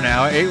California for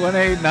now.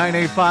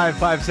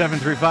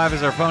 818-985-5735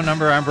 is our phone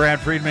number. I'm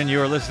Brad Friedman.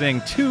 You are listening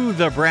to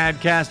the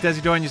BradCast.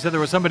 Desi Doyen, you said there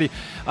was somebody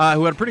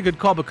who had a pretty good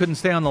call but couldn't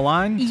stay on the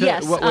line?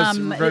 Yes. What was,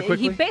 very quickly?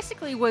 He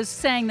basically was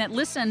saying that,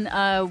 listen,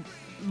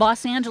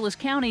 Los Angeles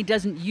County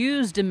doesn't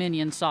use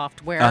Dominion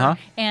software.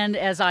 And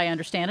as I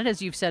understand it,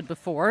 as you've said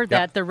before,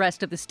 that the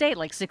rest of the state,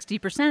 like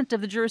 60%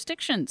 of the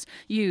jurisdictions,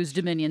 use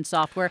Dominion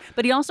software.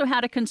 But he also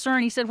had a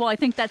concern. He said, well, I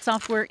think that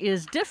software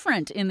is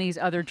different in these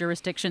other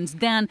jurisdictions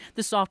than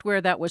the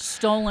software that was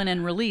stolen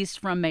and released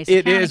from Mesa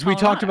County, It is.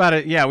 Colorado. We talked about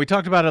it. Yeah, we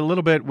talked about it a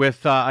little bit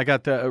with, I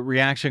got the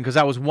reaction because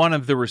that was one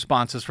of the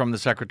responses from the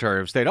Secretary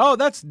of State. Oh,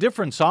 that's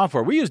different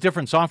software. We use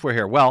different software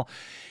here. Well,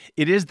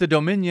 it is the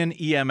Dominion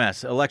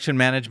EMS, election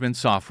management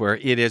software.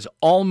 It is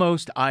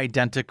almost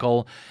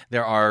identical.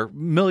 There are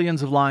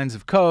millions of lines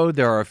of code.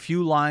 There are a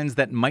few lines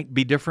that might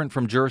be different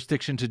from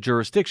jurisdiction to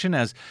jurisdiction,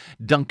 as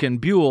Duncan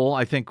Buell,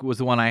 I think, was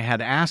the one I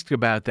had asked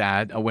about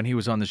that when he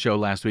was on the show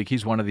last week.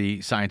 He's one of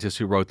the scientists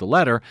who wrote the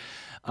letter.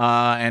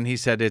 And he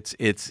said it's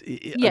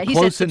he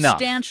close said enough.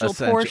 Substantial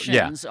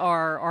portions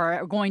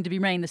are going to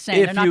remain the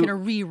same. They're not going to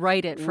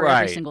rewrite it for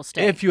every single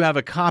state. If you have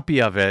a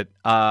copy of it,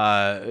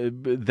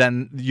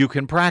 then you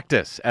can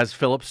practice, as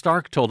Philip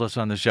Stark told us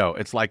on the show.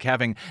 It's like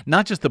having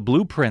not just the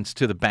blueprints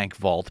to the bank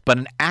vault, but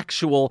an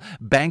actual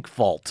bank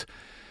vault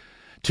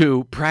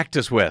to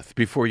practice with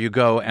before you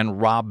go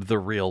and rob the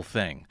real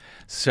thing.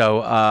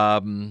 So,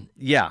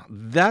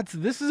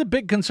 this is a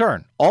big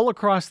concern all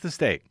across the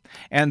state.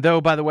 And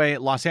though, by the way,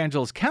 Los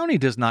Angeles County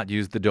does not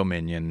use the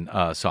Dominion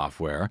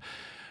software,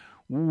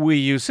 we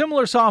use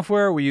similar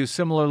software. We use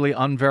similarly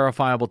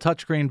unverifiable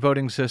touchscreen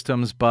voting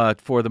systems. But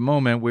for the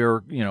moment,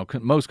 we're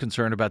most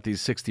concerned about these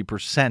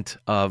 60%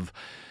 of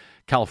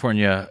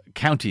California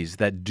counties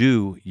that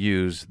do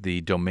use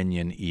the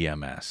Dominion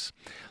EMS.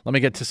 Let me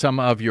get to some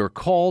of your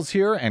calls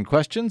here and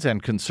questions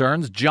and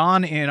concerns.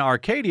 John in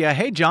Arcadia.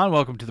 Hey, John,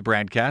 welcome to the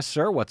BradCast,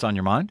 sir. What's on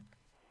your mind?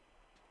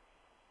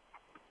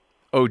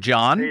 Oh,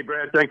 John. Hey,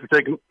 Brad. Thanks for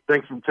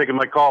taking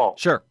my call.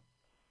 Sure.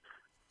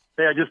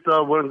 Hey, I just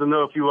wanted to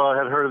know if you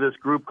had heard of this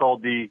group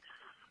called the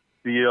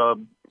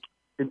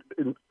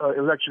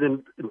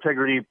Election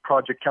Integrity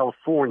Project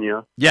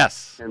California.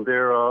 Yes. And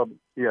they're and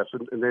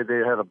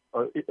they had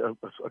a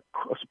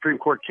Supreme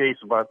Court case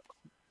about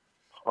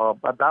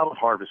ballot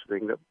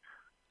harvesting that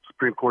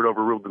Supreme Court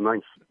overruled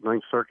the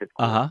Ninth Circuit.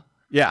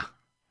 Yeah.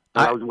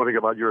 I was wondering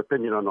about your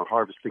opinion on the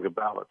harvesting of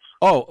ballots.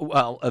 Oh,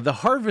 well, the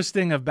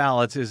harvesting of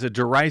ballots is a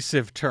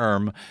derisive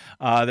term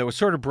that was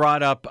sort of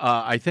brought up,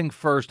 I think,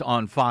 first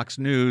on Fox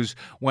News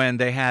when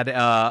they had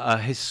a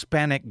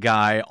Hispanic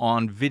guy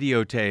on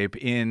videotape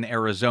in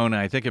Arizona,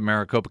 I think in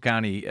Maricopa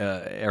County,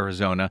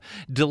 Arizona,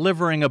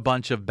 delivering a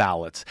bunch of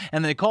ballots.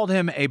 And they called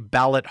him a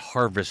ballot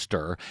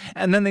harvester.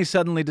 And then they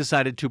suddenly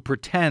decided to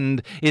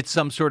pretend it's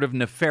some sort of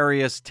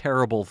nefarious,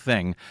 terrible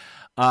thing.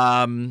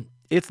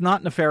 It's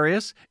not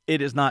nefarious.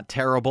 It is not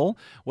terrible.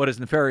 What is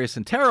nefarious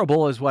and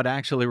terrible is what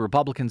actually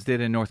Republicans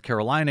did in North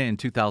Carolina in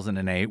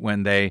 2008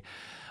 when they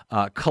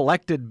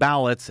collected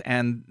ballots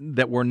and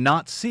that were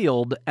not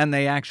sealed, and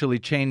they actually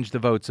changed the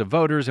votes of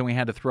voters, and we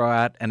had to throw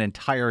out an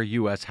entire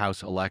U.S.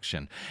 House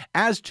election.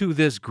 As to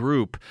this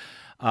group,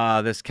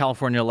 this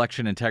California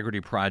Election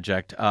Integrity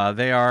Project,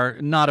 they are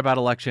not about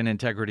election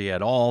integrity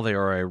at all. They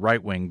are a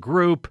right-wing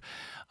group.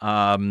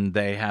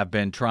 They have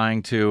been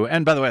trying to,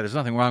 and by the way, there's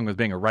nothing wrong with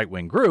being a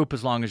right-wing group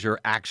as long as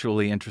you're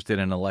actually interested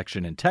in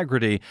election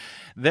integrity.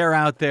 They're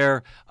out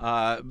there.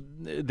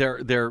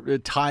 They're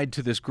tied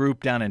to this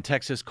group down in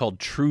Texas called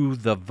True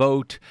the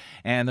Vote,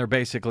 and they're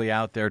basically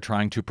out there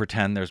trying to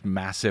pretend there's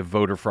massive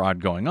voter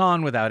fraud going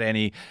on without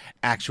any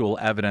actual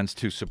evidence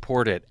to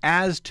support it.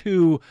 As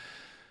to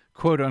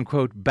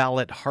quote-unquote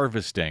ballot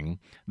harvesting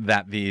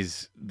that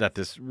this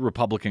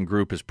Republican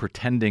group is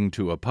pretending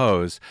to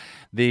oppose.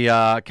 The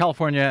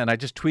California, and I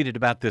just tweeted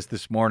about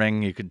this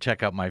morning, you can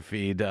check out my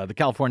feed, the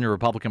California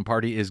Republican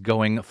Party is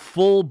going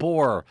full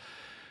bore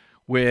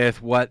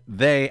with what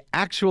they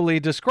actually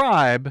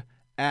describe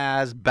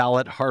as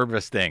ballot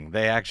harvesting.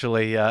 They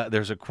actually,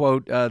 there's a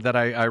quote that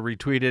I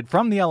retweeted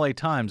from the LA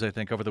Times, I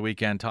think, over the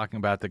weekend, talking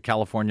about the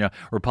California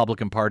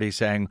Republican Party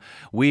saying,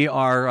 we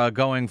are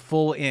going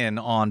full in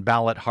on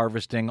ballot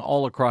harvesting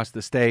all across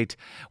the state,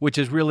 which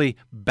is really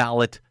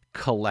ballot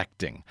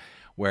collecting,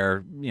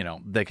 where,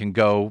 they can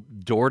go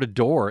door to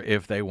door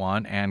if they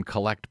want and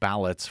collect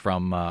ballots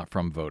from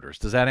voters.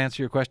 Does that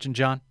answer your question,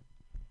 John?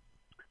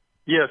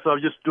 Yes, I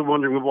was just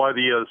wondering why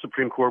the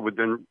Supreme Court would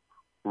then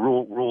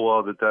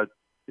rule that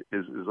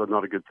is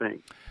not a good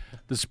thing.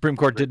 The Supreme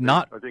Court did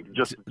not. I think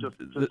Justice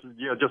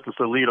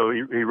Alito,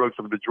 he wrote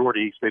for the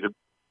majority, stated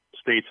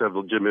states have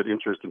legitimate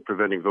interest in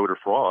preventing voter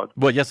fraud.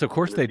 Well, yes, of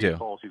course they do.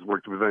 Policies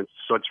work to prevent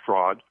such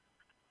fraud,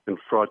 and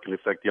fraud can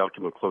affect the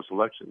outcome of close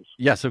elections.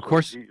 Yes, of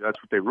course. That's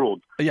what they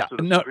ruled. Yeah, so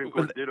the Supreme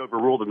Court did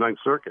overrule the Ninth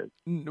Circuit.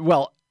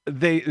 Well,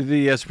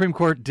 the Supreme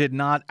Court did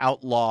not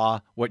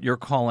outlaw what you're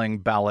calling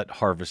ballot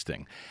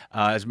harvesting.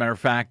 As a matter of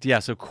fact,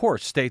 yes, of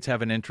course, states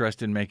have an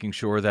interest in making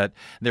sure that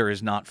there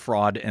is not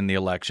fraud in the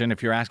election.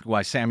 If you're asking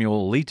why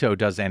Samuel Alito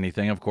does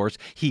anything, of course,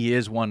 he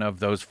is one of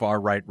those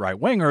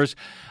right-wingers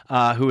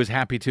who is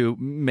happy to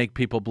make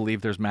people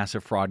believe there's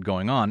massive fraud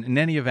going on. In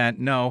any event,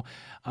 no,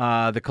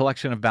 the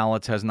collection of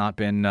ballots has not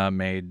been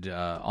made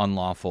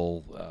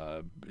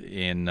unlawful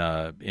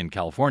in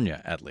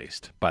California, at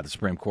least, by the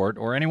Supreme Court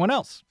or anyone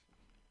else.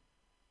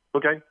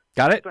 Okay.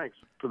 Got it? Thanks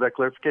for that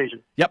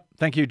clarification. Yep.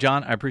 Thank you,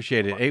 John. I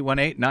appreciate it.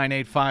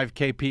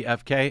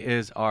 818-985-KPFK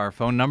is our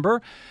phone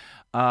number.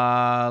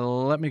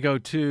 Let's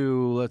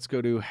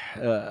go to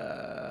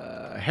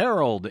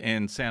Harold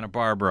in Santa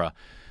Barbara.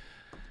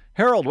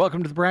 Harold,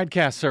 welcome to the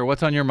BradCast, sir.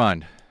 What's on your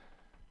mind?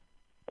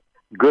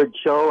 Good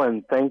show,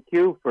 and thank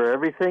you for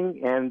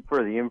everything and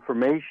for the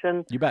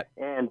information. You bet.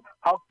 And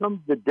how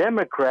come the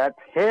Democrats'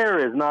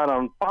 hair is not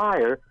on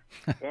fire?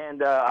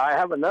 And I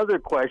have another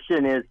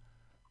question is,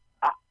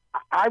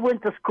 I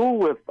went to school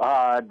with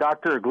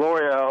Dr.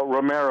 Gloria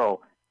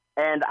Romero,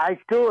 and I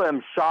still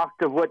am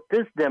shocked of what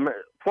this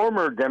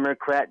former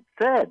Democrat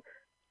said,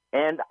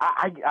 and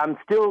I'm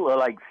still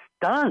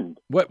stunned.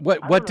 What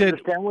did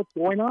understand what's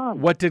going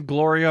on? What did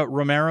Gloria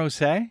Romero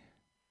say?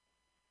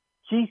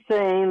 She's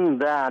saying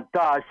that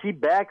she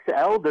backs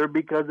Elder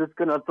because it's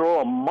going to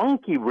throw a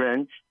monkey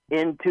wrench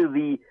into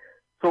the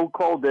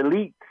so-called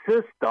elite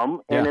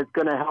system, and it's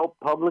going to help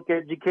public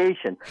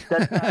education.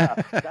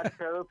 That's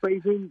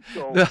paraphrasing,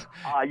 so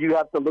you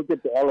have to look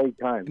at the LA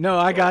Times. No,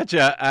 I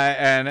gotcha.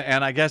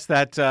 And I guess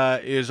that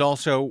is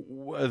also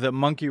the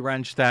monkey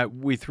wrench that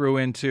we threw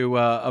into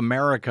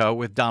America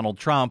with Donald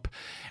Trump,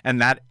 and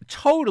that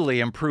totally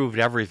improved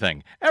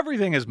everything.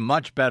 Everything is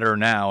much better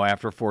now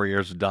after 4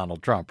 years of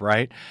Donald Trump,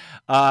 right?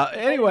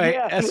 Anyway.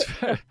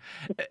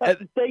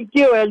 Thank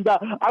you, and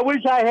I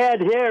wish I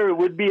had hair. It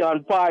would be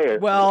on fire.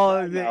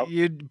 Well,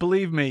 you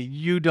believe me,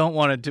 you don't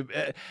want it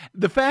to.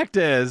 The fact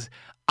is,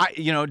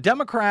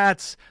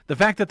 Democrats, the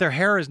fact that their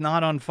hair is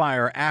not on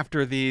fire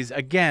after these,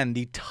 again,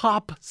 the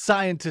top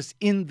scientists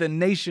in the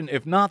nation,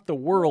 if not the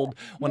world,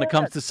 when it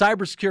comes to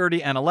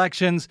cybersecurity and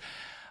elections,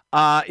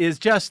 is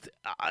just,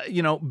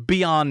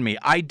 beyond me.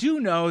 I do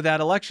know that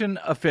election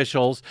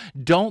officials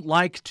don't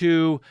like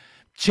to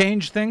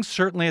change things,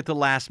 certainly at the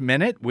last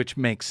minute, which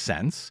makes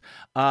sense.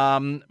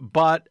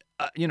 But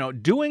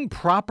doing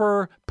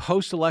proper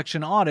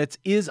post-election audits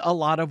is a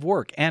lot of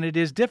work, and it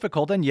is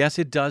difficult, and yes,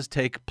 it does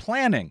take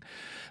planning.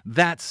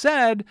 That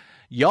said,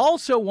 you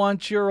also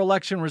want your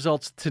election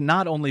results to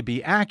not only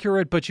be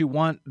accurate, but you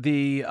want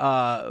the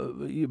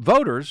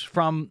voters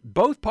from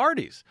both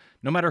parties,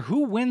 no matter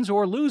who wins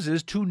or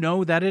loses, to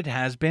know that it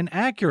has been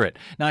accurate.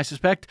 Now, I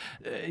suspect,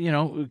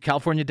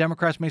 California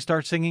Democrats may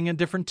start singing a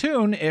different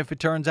tune if it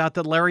turns out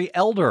that Larry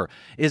Elder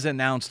is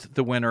announced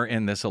the winner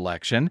in this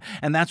election.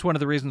 And that's one of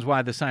the reasons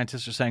why the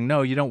scientists are saying,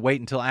 no, you don't wait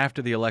until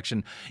after the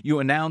election. You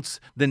announce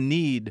the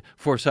need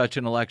for such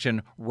an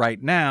election right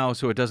now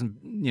so it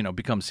doesn't,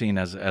 become seen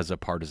as a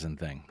partisan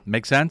thing.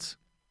 Make sense?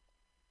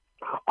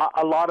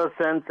 A lot of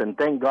sense, and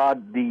thank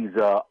God these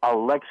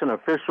election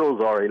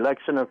officials are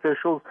election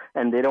officials,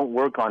 and they don't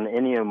work on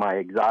any of my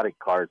exotic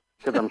cars,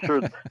 because I'm sure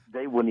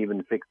they wouldn't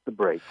even fix the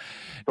brakes.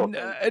 So,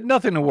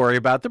 nothing to worry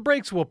about. The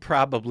brakes will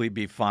probably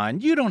be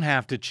fine. You don't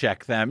have to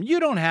check them.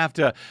 You don't have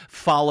to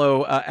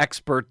follow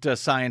expert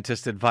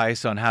scientist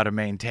advice on how to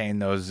maintain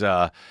those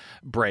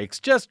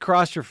brakes. Just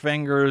cross your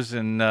fingers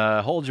and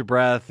hold your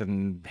breath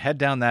and head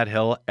down that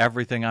hill.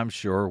 Everything, I'm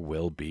sure,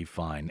 will be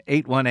fine.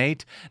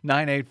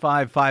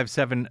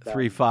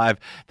 818-985-5735.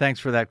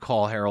 Thanks for that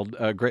call, Harold.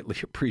 Greatly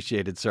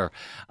appreciated, sir.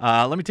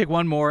 Let me take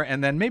one more,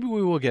 and then maybe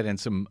we will get in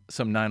some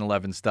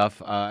 9/11 stuff.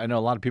 I know a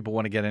lot of people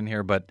want to get in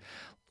here, but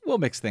we'll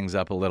mix things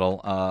up a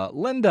little.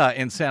 Linda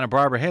in Santa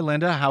Barbara. Hey,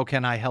 Linda, how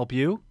can I help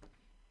you?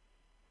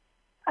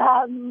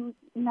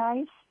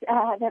 Nice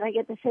that I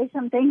get to say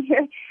something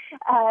here.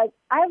 I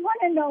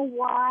want to know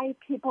why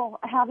people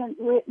haven't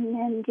written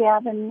in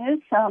Gavin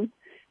Newsom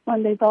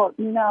when they vote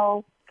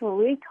no for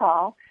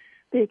recall,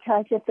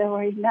 because if there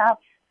were enough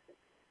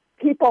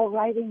people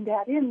writing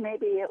that in,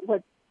 maybe it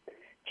would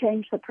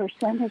change the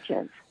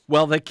percentages.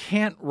 Well, they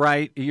can't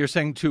write. You're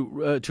saying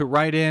to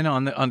write in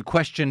on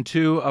question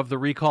 2 of the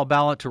recall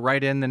ballot, to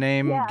write in the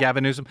name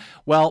Gavin Newsom.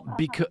 Well,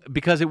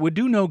 because it would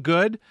do no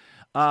good.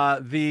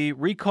 The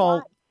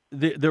recall.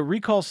 The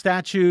recall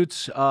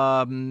statutes,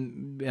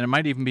 and it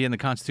might even be in the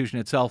Constitution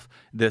itself,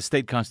 the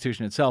state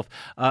Constitution itself,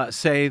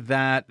 say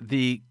that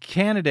the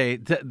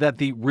candidate, that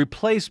the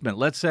replacement,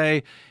 let's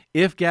say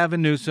if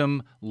Gavin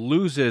Newsom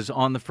loses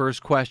on the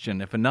first question,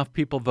 if enough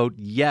people vote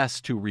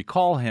yes to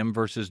recall him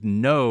versus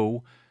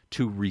no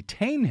to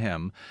retain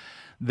him,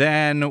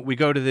 then we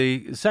go to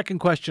the second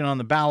question on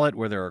the ballot,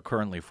 where there are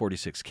currently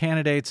 46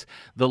 candidates.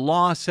 The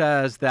law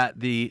says that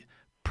the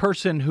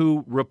person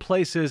who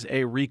replaces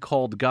a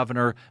recalled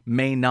governor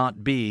may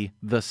not be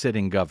the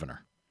sitting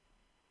governor.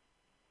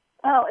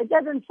 Oh, it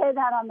doesn't say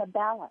that on the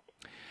ballot.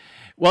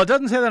 Well, it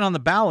doesn't say that on the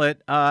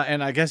ballot,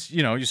 and I guess,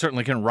 you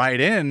certainly can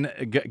write in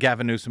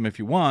Gavin Newsom if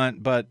you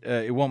want, but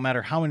it won't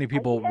matter how many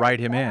people write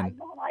him in. I don't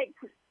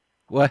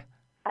What?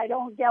 I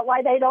don't get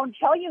why they don't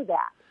tell you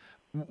that.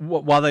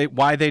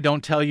 Why they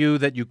don't tell you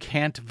that you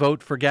can't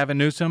vote for Gavin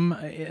Newsom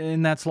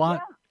in that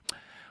slot? Yeah.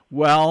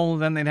 Well,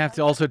 then they'd have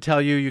to also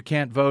tell you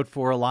can't vote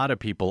for a lot of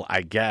people,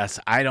 I guess.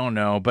 I don't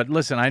know. But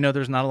listen, I know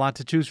there's not a lot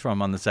to choose from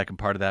on the second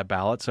part of that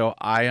ballot, so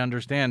I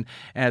understand.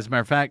 As a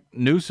matter of fact,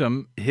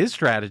 Newsom, his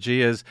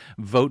strategy is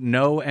vote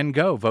no and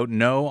go. Vote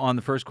no on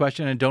the first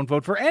question and don't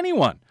vote for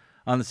anyone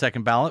on the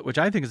second ballot, which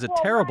I think is a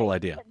terrible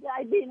idea.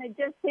 I mean, it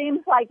just seems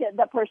like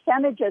the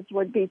percentages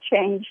would be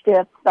changed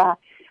if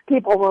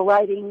people were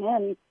writing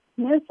in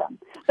Newsom.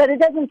 But it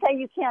doesn't say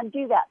you can't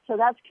do that, so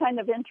that's kind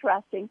of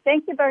interesting.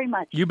 Thank you very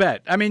much. You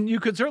bet. I mean, you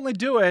could certainly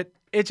do it.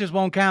 It just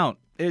won't count.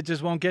 It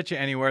just won't get you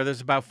anywhere.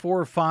 There's about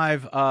 4 or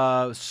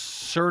 5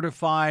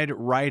 certified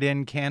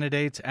write-in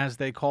candidates, as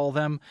they call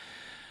them,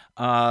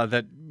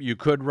 that you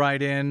could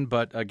write in,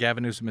 but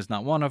Gavin Newsom is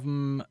not one of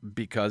them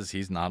because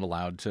he's not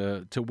allowed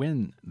to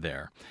win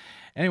there.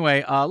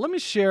 Anyway, let me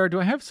share.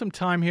 Do I have some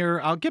time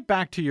here? I'll get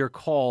back to your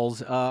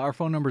calls. Our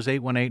phone number is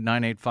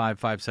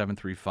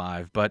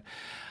 818-985-5735. But,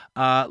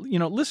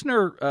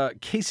 listener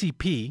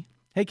KCP,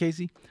 hey,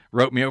 Casey,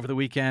 wrote me over the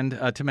weekend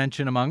to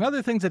mention, among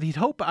other things, that he'd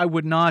hope I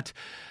would not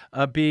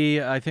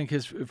be, I think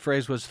his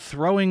phrase was,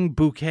 throwing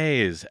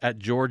bouquets at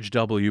George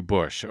W.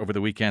 Bush over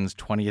the weekend's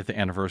 20th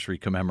anniversary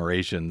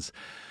commemorations.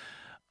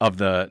 of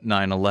the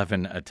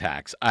 9/11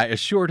 attacks. I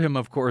assured him,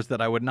 of course,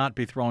 that I would not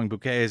be throwing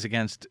bouquets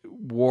against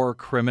war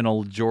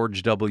criminal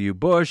George W.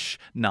 Bush.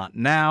 Not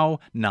now,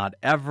 not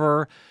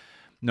ever.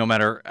 No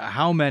matter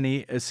how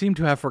many seem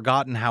to have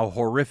forgotten how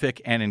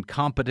horrific and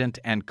incompetent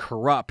and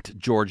corrupt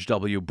George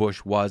W.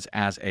 Bush was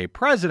as a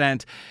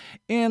president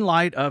in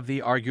light of the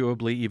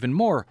arguably even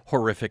more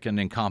horrific and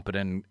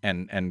incompetent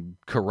and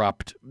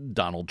corrupt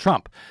Donald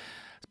Trump.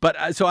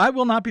 But so I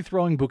will not be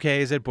throwing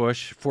bouquets at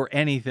Bush for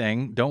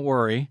anything, don't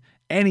worry,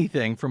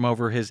 anything from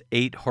over his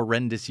 8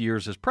 horrendous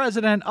years as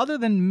president, other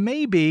than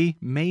maybe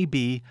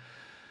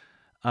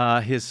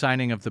his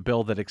signing of the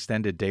bill that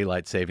extended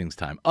daylight savings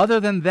time. Other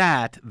than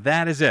that,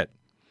 that is it.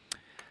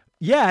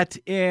 Yet,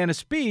 in a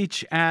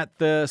speech at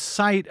the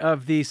site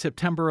of the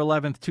September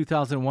 11th,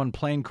 2001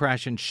 plane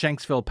crash in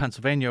Shanksville,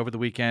 Pennsylvania over the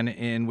weekend,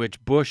 in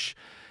which Bush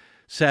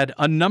said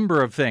a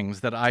number of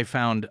things that I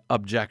found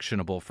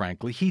objectionable,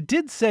 frankly, he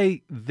did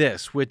say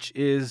this, which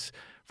is,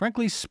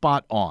 frankly,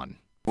 spot on.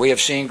 We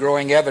have seen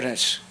growing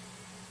evidence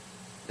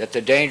that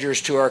the dangers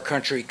to our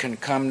country can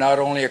come not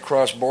only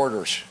across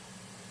borders,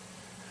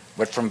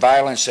 but from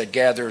violence that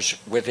gathers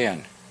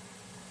within.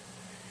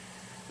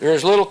 There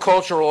is little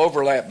cultural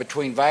overlap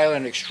between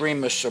violent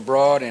extremists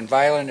abroad and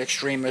violent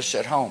extremists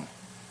at home.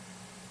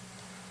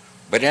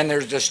 But in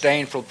their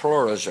disdain for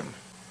pluralism,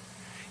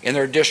 in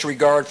their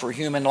disregard for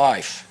human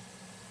life,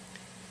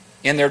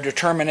 in their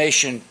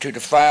determination to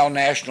defile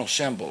national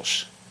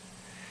symbols,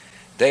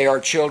 they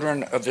are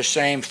children of the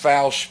same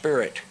foul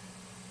spirit,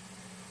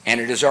 and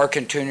it is our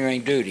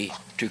continuing duty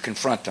to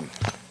confront them.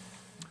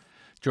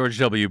 George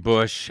W.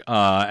 Bush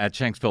at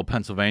Shanksville,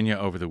 Pennsylvania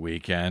over the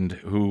weekend,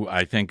 who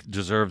I think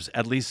deserves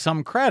at least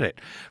some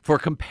credit for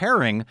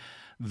comparing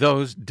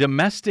those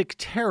domestic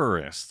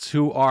terrorists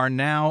who are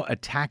now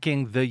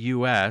attacking the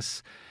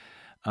U.S.,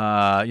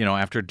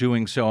 after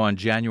doing so on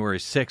January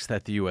 6th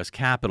at the U.S.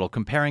 Capitol,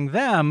 comparing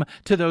them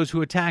to those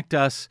who attacked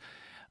us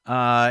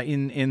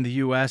in the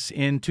U.S.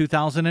 in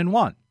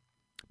 2001.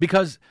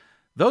 Because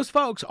those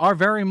folks are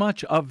very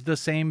much of the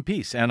same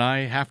piece, and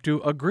I have to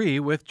agree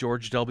with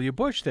George W.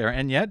 Bush there.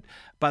 And yet,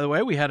 by the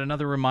way, we had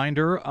another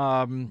reminder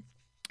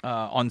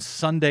on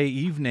Sunday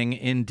evening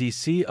in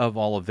D.C. of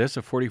all of this.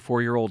 A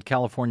 44-year-old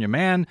California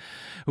man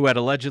who had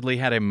allegedly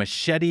had a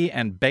machete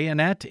and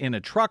bayonet in a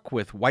truck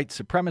with white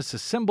supremacist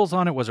symbols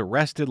on it was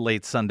arrested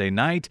late Sunday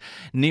night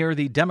near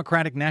the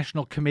Democratic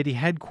National Committee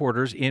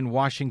headquarters in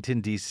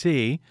Washington,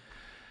 D.C.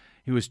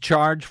 He was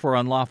charged for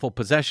unlawful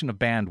possession of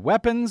banned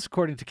weapons,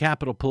 according to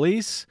Capitol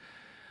Police.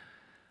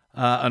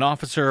 An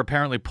officer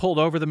apparently pulled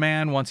over the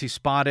man once he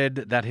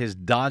spotted that his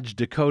Dodge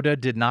Dakota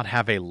did not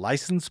have a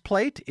license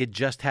plate. It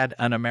just had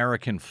an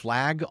American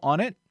flag on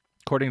it,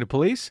 according to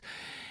police.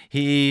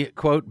 He,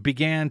 quote,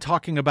 began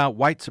talking about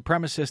white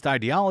supremacist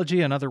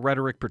ideology and other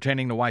rhetoric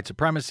pertaining to white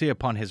supremacy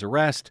upon his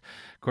arrest,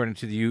 according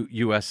to the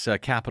U.S.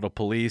 Capitol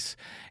Police.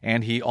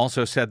 And he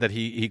also said that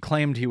he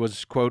claimed he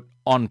was, quote,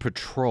 on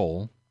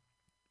patrol,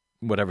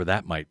 whatever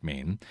that might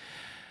mean.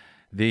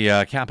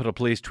 The Capitol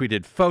Police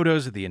tweeted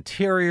photos of the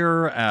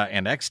interior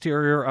and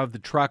exterior of the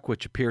truck,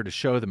 which appear to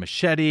show the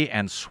machete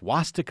and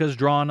swastikas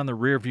drawn on the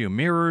rearview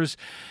mirrors.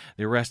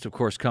 The arrest, of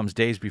course, comes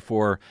days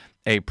before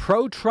a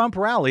pro-Trump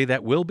rally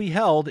that will be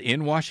held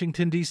in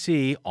Washington,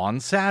 D.C. on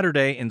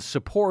Saturday in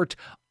support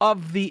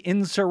of the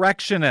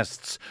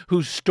insurrectionists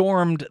who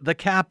stormed the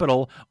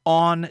Capitol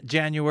on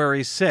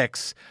January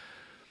 6th.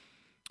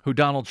 Who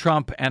Donald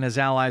Trump and his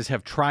allies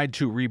have tried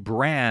to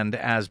rebrand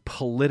as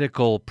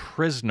political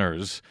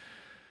prisoners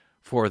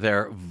for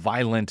their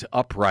violent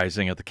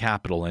uprising at the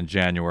Capitol in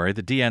January.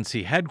 The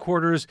DNC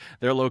headquarters,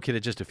 they're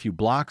located just a few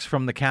blocks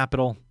from the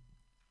Capitol.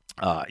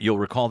 You'll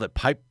recall that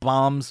pipe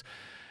bombs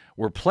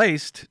were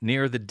placed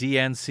near the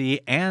DNC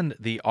and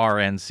the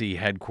RNC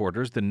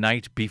headquarters the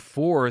night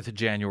before the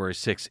January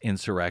 6th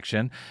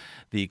insurrection.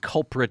 The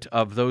culprit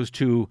of those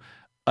two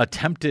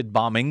attempted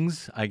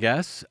bombings, I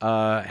guess,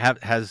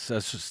 has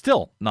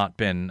still not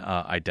been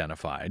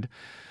identified.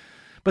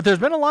 But there's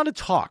been a lot of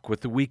talk with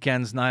the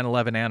weekend's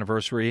 9/11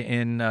 anniversary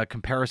in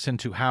comparison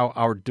to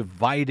how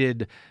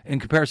divided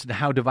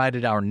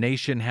our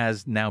nation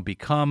has now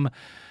become,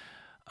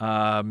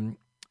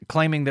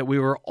 claiming that we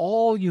were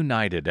all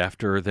united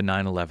after the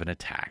 9/11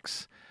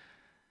 attacks.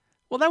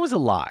 Well, that was a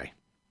lie.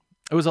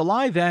 It was a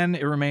lie then.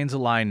 It remains a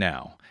lie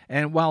now.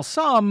 And while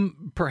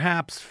some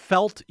perhaps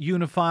felt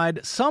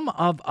unified, some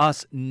of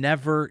us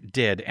never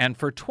did. And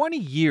for 20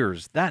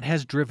 years, that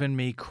has driven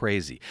me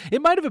crazy.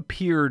 It might have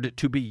appeared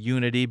to be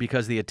unity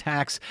because the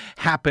attacks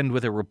happened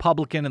with a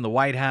Republican in the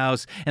White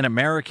House, and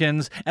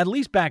Americans, at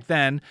least back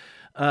then,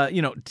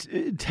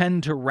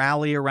 tend to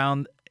rally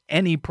around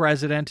any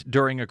president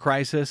during a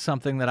crisis,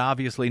 something that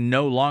obviously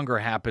no longer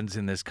happens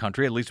in this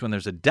country, at least when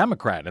there's a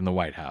Democrat in the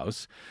White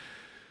House.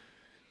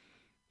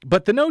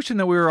 But the notion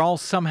that we were all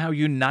somehow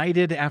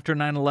united after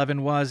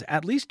 9/11 was,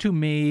 at least to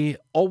me,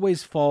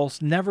 always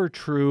false, never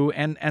true,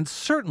 and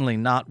certainly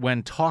not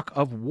when talk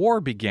of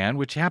war began,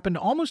 which happened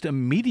almost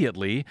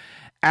immediately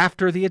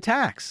after the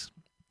attacks.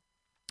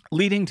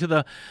 leading to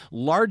the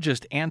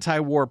largest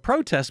anti-war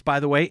protests, by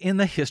the way, in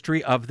the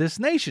history of this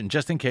nation,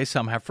 just in case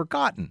some have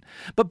forgotten.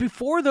 But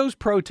before those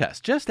protests,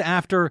 just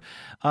after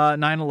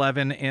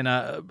 9/11, in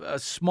a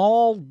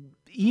small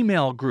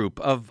email group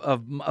of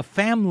a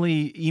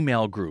family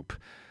email group,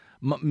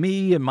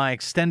 me and my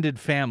extended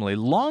family,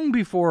 long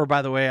before,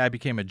 by the way, I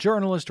became a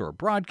journalist or a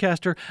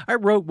broadcaster, I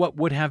wrote what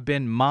would have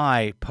been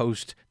my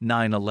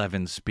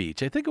post-9/11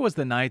 speech. I think it was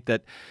the night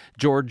that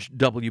George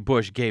W.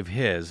 Bush gave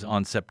his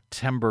on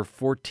September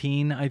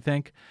 14, I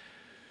think.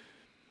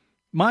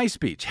 My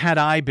speech, had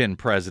I been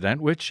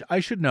president, which I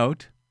should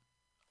note,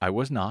 I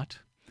was not.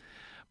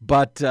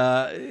 But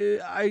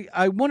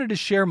I wanted to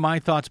share my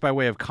thoughts by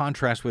way of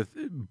contrast with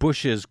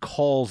Bush's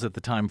calls at the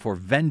time for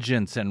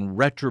vengeance and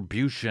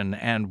retribution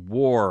and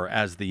war,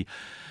 as the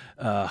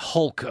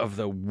hulk of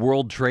the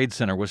World Trade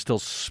Center was still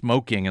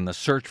smoking and the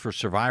search for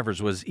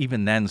survivors was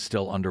even then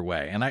still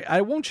underway. And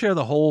I won't share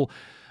the whole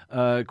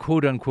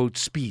quote-unquote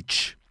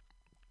speech.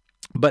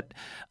 But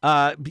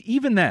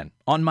even then,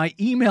 on my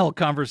email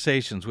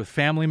conversations with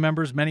family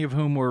members, many of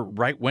whom were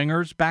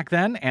right-wingers back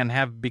then and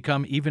have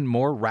become even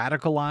more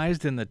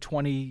radicalized in the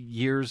 20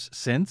 years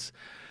since,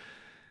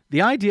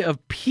 the idea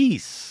of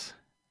peace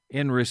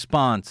in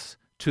response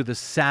to the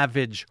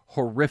savage,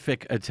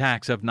 horrific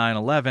attacks of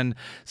 9/11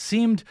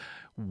 seemed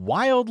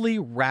wildly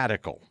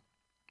radical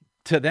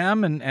to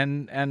them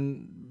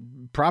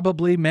and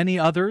probably many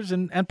others,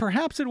 and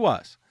perhaps it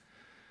was.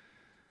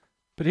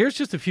 But here's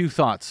just a few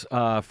thoughts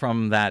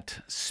from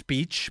that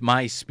speech,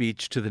 my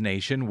speech to the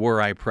nation,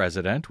 were I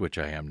president, which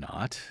I am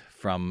not,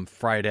 from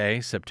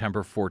Friday,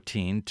 September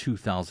 14,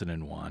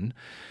 2001.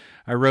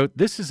 I wrote,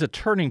 "This is a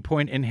turning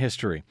point in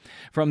history.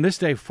 From this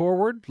day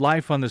forward,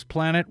 life on this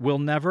planet will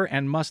never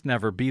and must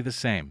never be the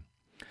same.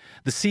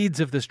 The seeds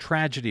of this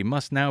tragedy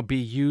must now be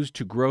used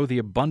to grow the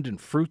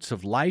abundant fruits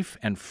of life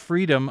and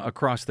freedom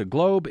across the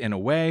globe in a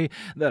way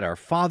that our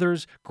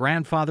fathers,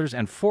 grandfathers,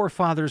 and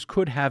forefathers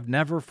could have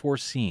never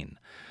foreseen.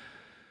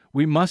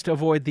 We must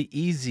avoid the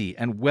easy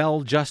and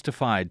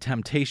well-justified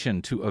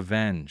temptation to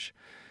avenge.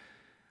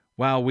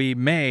 While we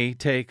may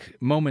take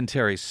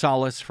momentary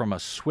solace from a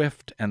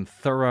swift and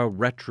thorough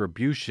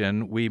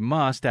retribution, we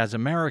must, as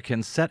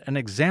Americans, set an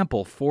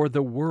example for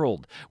the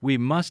world. We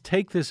must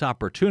take this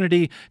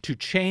opportunity to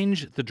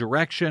change the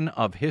direction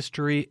of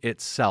history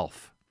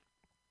itself."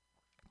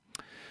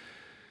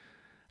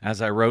 As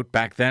I wrote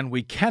back then,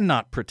 we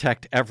cannot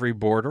protect every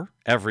border,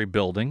 every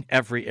building,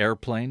 every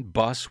airplane,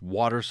 bus,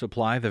 water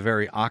supply, the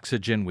very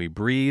oxygen we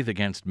breathe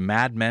against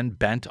madmen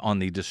bent on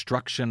the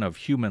destruction of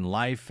human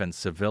life and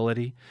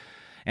civility.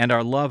 And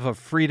our love of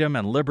freedom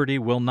and liberty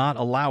will not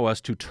allow us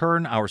to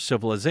turn our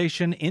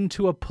civilization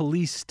into a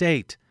police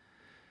state.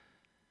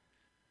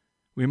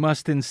 We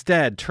must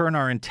instead turn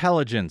our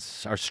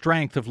intelligence, our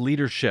strength of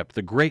leadership,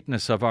 the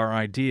greatness of our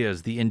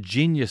ideas, the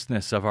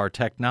ingeniousness of our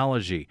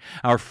technology,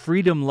 our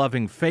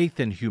freedom-loving faith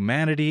in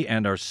humanity,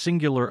 and our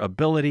singular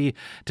ability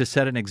to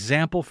set an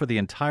example for the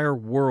entire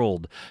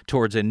world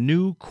towards a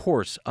new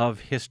course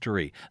of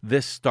history.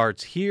 This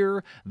starts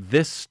here.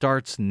 This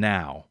starts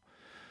now.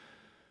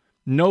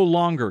 No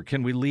longer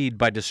can we lead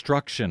by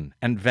destruction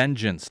and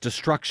vengeance,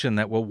 destruction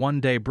that will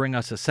one day bring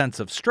us a sense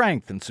of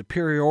strength and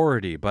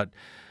superiority, but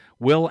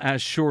will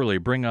as surely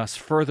bring us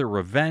further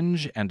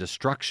revenge and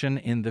destruction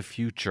in the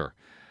future.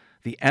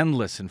 The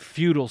endless and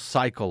futile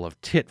cycle of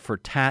tit for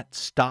tat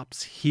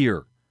stops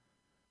here.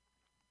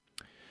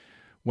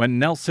 When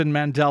Nelson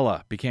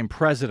Mandela became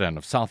president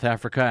of South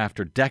Africa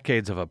after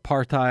decades of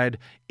apartheid,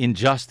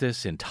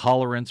 injustice,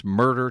 intolerance,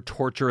 murder,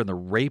 torture, and the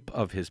rape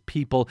of his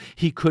people,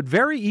 he could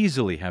very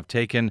easily have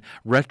taken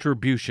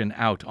retribution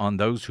out on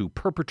those who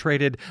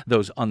perpetrated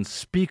those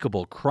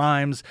unspeakable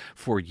crimes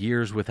for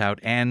years without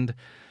end.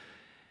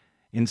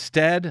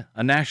 Instead,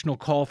 a national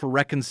call for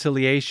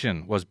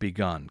reconciliation was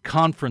begun,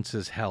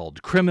 conferences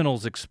held,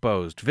 criminals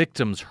exposed,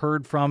 victims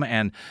heard from,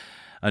 and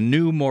a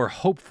new, more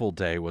hopeful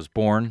day was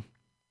born.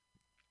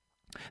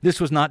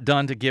 This was not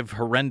done to give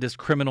horrendous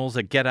criminals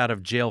a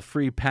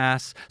get-out-of-jail-free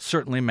pass.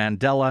 Certainly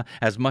Mandela,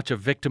 as much a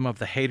victim of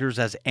the haters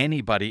as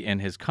anybody in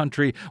his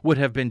country, would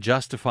have been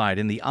justified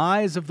in the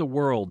eyes of the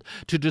world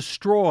to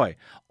destroy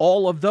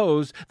all of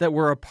those that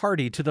were a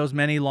party to those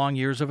many long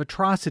years of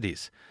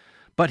atrocities.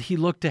 But he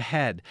looked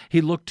ahead.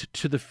 He looked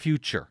to the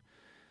future.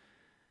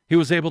 He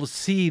was able to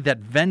see that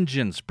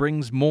vengeance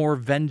brings more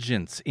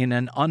vengeance in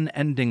an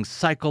unending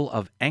cycle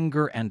of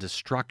anger and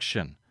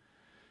destruction.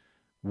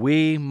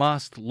 We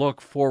must look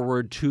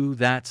forward to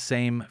that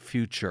same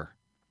future.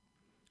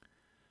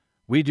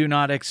 We do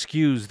not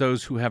excuse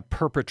those who have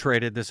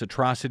perpetrated this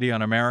atrocity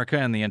on America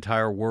and the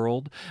entire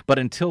world, but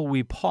until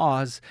we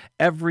pause,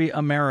 every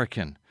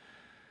American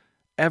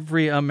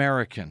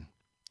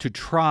to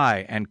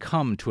try and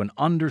come to an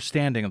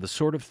understanding of the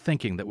sort of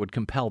thinking that would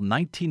compel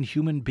 19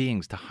 human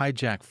beings to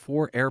hijack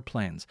 4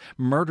 airplanes,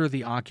 murder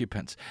the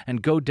occupants,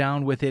 and go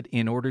down with it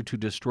in order to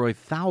destroy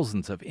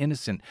thousands of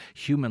innocent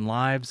human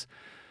lives,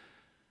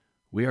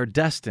 we are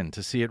destined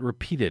to see it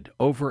repeated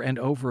over and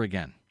over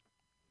again.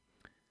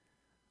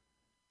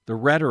 The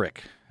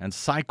rhetoric and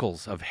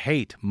cycles of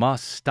hate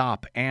must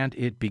stop, and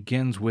it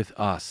begins with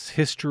us.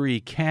 History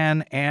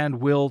can and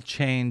will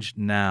change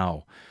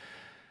now.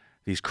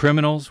 These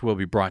criminals will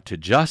be brought to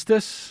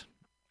justice,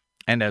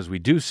 and as we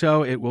do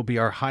so, it will be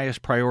our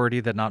highest priority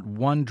that not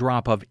one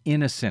drop of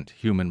innocent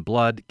human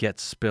blood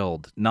gets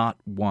spilled. Not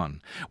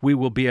one. We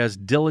will be as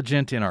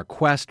diligent in our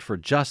quest for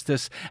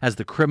justice as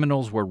the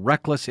criminals were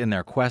reckless in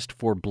their quest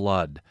for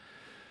blood.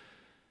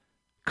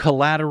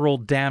 Collateral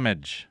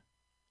damage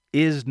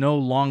is no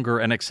longer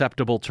an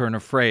acceptable turn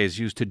of phrase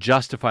used to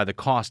justify the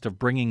cost of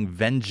bringing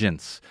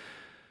vengeance.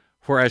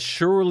 For as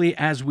surely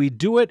as we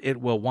do it, it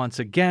will once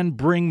again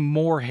bring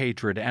more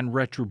hatred and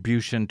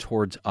retribution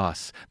towards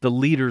us, the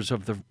leaders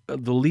of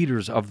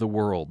the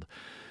world.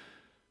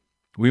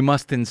 We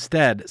must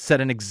instead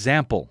set an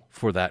example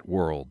for that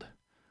world.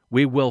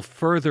 We will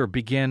further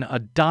begin a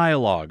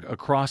dialogue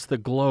across the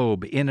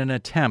globe in an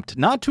attempt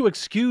not to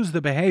excuse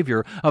the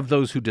behavior of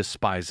those who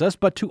despise us,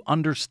 but to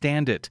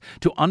understand it,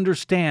 to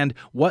understand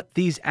what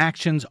these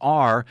actions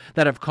are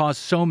that have caused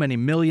so many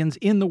millions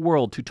in the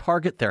world to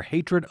target their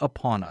hatred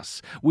upon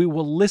us. We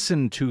will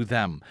listen to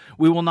them.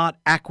 We will not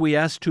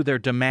acquiesce to their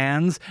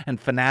demands and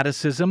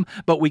fanaticism,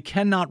 but we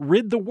cannot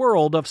rid the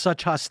world of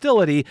such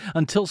hostility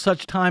until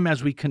such time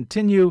as we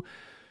continue,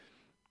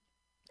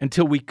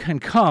 until we can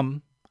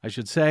come, I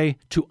should say,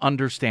 to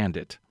understand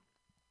it.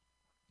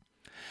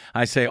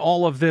 I say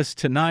all of this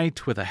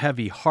tonight with a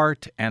heavy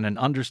heart and an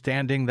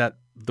understanding that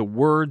the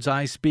words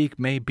I speak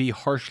may be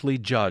harshly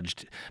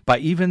judged by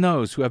even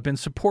those who have been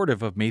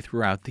supportive of me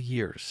throughout the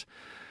years.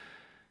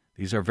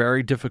 These are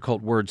very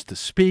difficult words to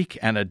speak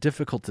and a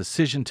difficult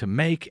decision to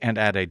make and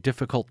at a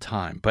difficult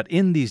time. But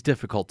in these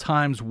difficult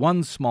times,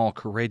 one small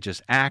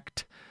courageous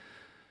act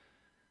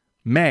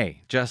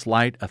may just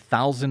light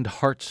 1,000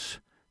 hearts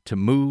to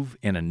move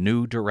in a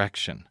new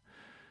direction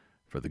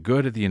for the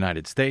good of the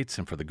United States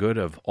and for the good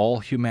of all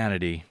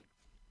humanity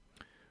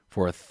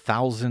for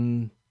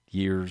 1,000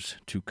 years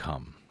to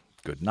come.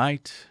 Good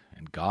night,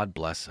 and God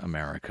bless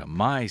America.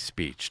 My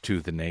speech to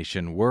the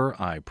nation, were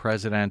I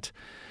president,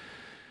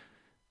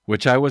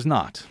 which I was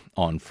not,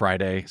 on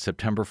Friday,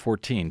 September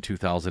 14,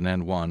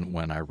 2001,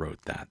 when I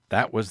wrote that.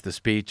 That was the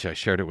speech. I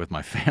shared it with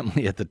my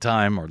family at the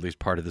time, or at least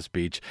part of the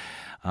speech.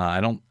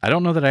 I don't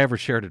know that I ever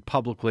shared it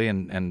publicly,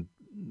 and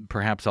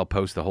perhaps I'll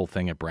post the whole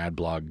thing at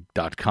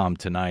bradblog.com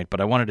tonight, but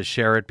I wanted to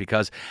share it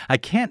because I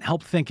can't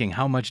help thinking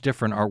how much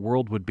different our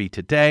world would be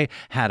today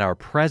had our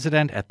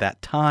president at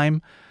that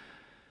time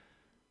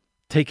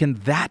taken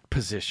that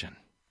position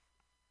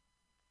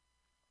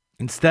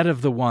instead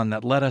of the one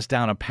that led us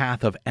down a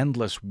path of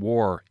endless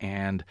war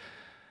and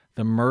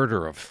the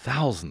murder of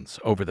thousands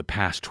over the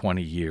past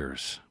 20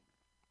 years.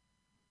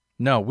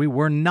 No, we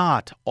were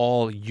not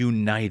all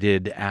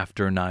united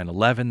after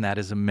 9/11. That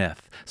is a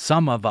myth.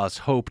 Some of us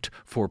hoped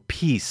for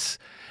peace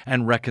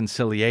and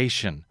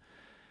reconciliation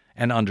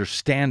and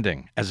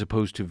understanding as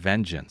opposed to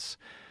vengeance.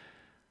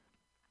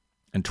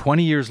 And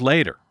 20 years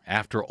later,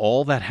 after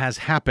all that has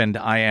happened,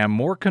 I am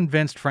more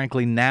convinced,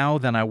 frankly, now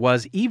than I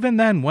was even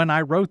then when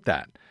I wrote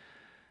that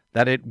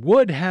it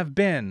would have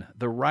been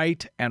the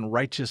right and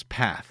righteous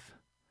path,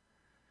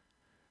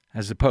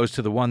 as opposed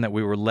to the one that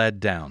we were led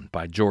down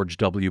by George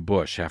W.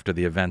 Bush after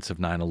the events of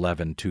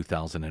 9/11,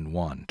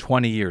 2001,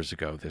 20 years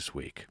ago this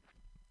week.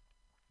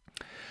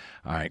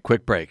 All right,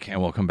 quick break,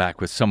 and we'll come back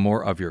with some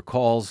more of your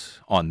calls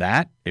on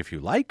that, if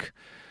you like,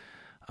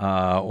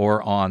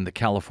 or on the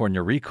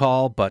California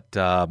recall. But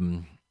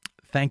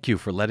thank you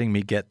for letting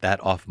me get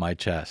that off my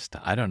chest.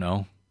 I don't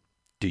know.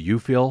 Did you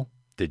feel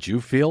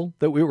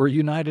that we were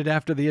united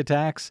after the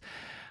attacks?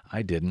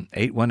 I didn't.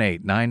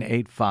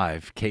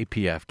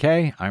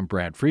 818-985-KPFK. I'm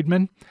Brad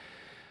Friedman.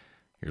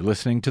 You're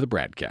listening to the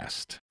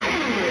BradCast.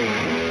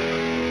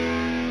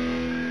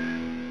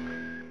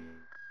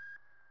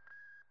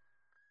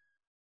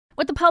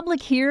 What the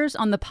public hears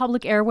on the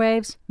public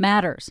airwaves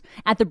matters.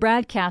 At the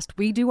BradCast,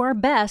 we do our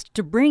best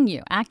to bring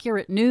you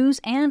accurate news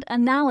and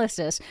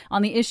analysis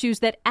on the issues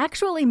that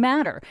actually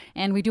matter,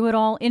 and we do it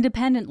all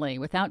independently,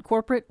 without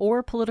corporate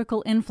or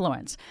political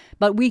influence.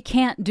 But we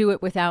can't do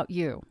it without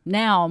you,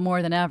 now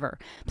more than ever.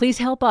 Please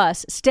help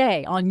us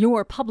stay on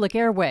your public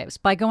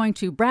airwaves by going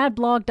to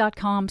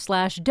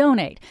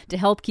bradblog.com/donate to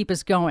help keep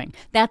us going.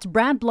 That's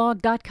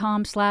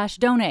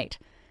bradblog.com/donate.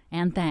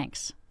 And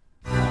thanks.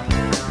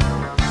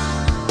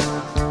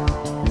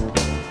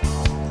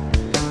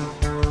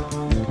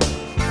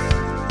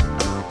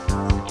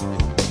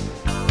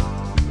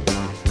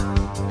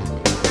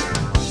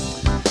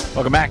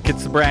 Welcome back.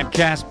 It's the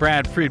BradCast.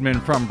 Brad Friedman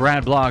from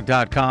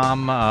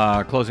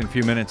bradblog.com. Closing a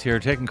few minutes here,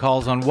 taking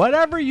calls on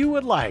whatever you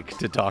would like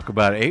to talk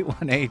about.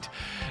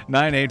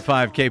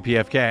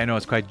 818-985-KPFK. I know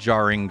it's quite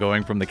jarring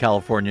going from the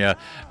California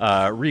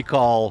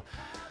recall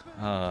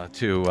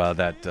to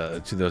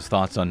those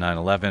thoughts on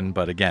 9/11.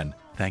 But again,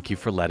 thank you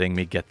for letting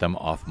me get them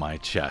off my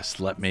chest.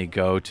 Let me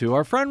go to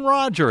our friend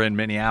Roger in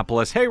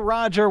Minneapolis. Hey,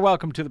 Roger.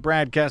 Welcome to the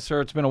BradCast,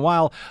 sir. It's been a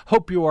while.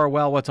 Hope you are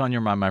well. What's on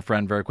your mind, my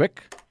friend? Very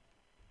quick.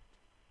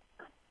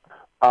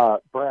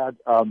 Brad,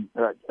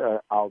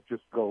 I'll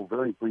just go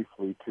very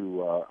briefly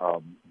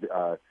to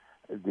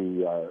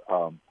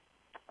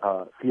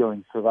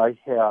feelings that I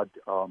had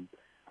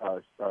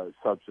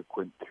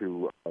subsequent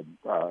to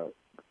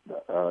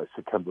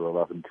September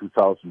 11,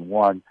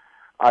 2001.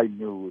 I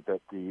knew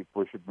that the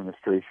Bush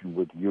administration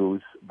would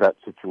use that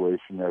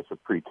situation as a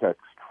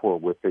pretext for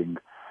whipping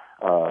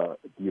the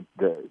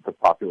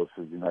populace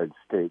of the United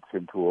States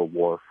into a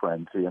war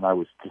frenzy, and I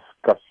was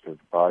disgusted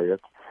by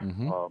it.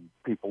 Mm-hmm.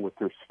 People with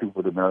their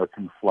stupid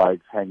American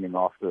flags hanging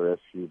off their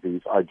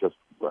SUVs.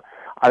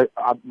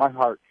 My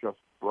heart just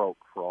broke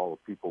for all the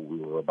people we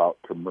were about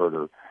to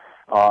murder.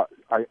 I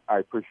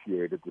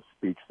appreciated the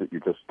speech that you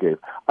just gave.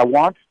 I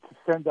want to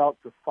send out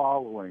the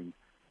following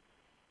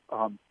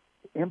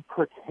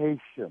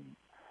imprecation.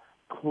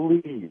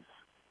 Please,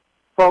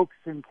 folks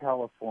in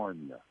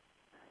California,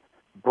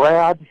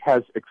 Brad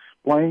has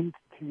explained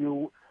to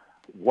you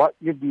what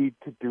you need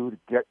to do to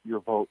get your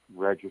vote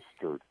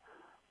registered.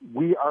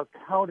 We are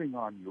counting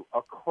on you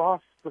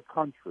across the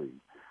country.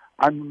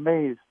 I'm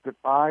amazed that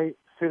I,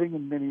 sitting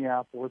in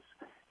Minneapolis,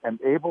 am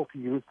able to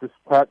use this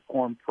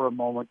platform for a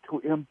moment to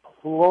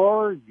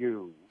implore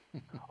you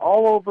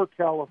all over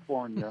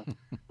California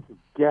to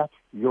get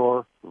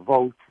your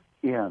vote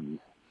in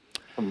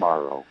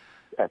tomorrow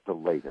at the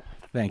latest.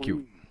 Thank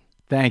you.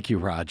 Thank you,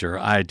 Roger.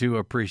 I do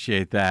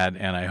appreciate that,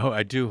 and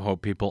I do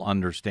hope people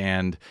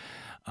understand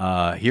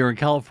here in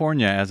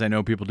California, as I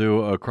know people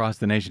do across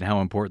the nation,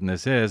 how important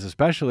this is,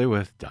 especially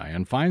with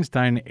Dianne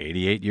Feinstein,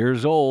 88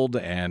 years old,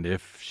 and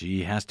if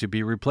she has to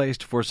be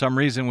replaced for some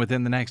reason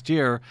within the next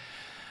year,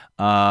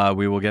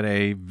 we will get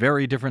a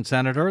very different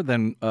senator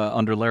than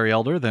under Larry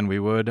Elder than we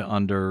would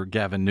under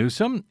Gavin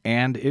Newsom,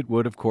 and it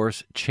would, of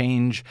course,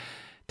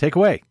 take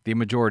away the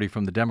majority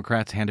from the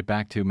Democrats, hand it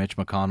back to Mitch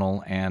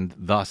McConnell, and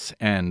thus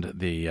end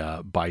the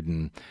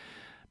Biden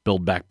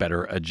Build Back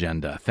Better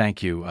agenda.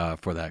 Thank you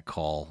for that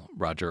call,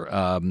 Roger.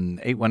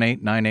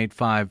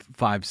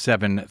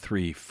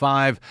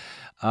 818-985-5735.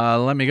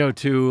 Let me go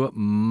to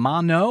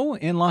Mano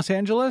in Los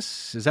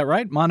Angeles. Is that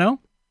right,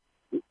 Mano?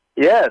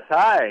 Yes.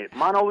 Hi,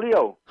 Mano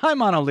Leo. Hi,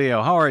 Mano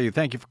Leo. How are you?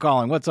 Thank you for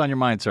calling. What's on your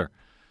mind, sir?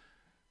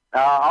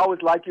 I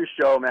always like your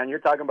show, man. You're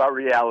talking about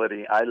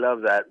reality. I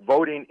love that.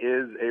 Voting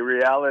is a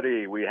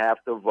reality. We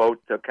have to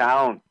vote to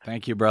count.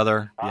 Thank you,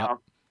 brother. Yep.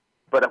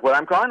 But what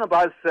I'm calling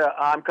about is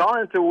I'm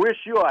calling to wish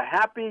you a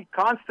happy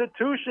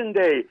Constitution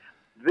Day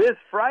this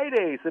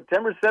Friday,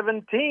 September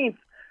 17th.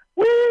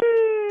 Whee!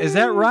 Is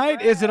that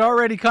right? Is it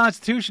already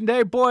Constitution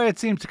Day? Boy, it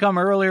seems to come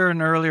earlier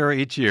and earlier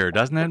each year,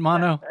 doesn't it,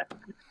 Mano?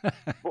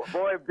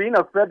 Boy, being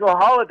a federal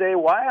holiday,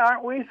 why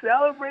aren't we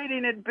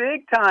celebrating it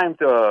big time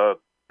to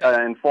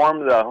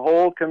inform the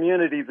whole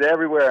communities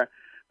everywhere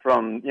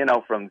from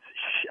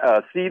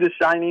sea to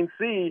shining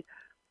sea?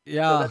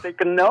 Yeah. So that they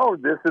can know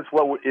this is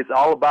what it's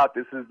all about.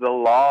 This is the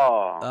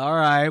law. All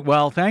right.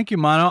 Well, thank you,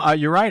 Mano.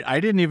 You're right. I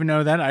didn't even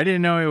know that. I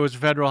didn't know it was a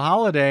federal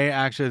holiday,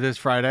 actually, this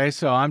Friday.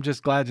 So I'm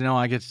just glad to know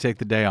I get to take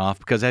the day off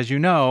because, as you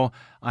know,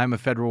 I'm a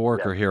federal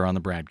worker here on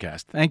the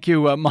BradCast. Thank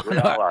you,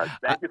 Mano.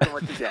 Thank you so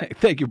much again.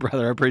 Thank you,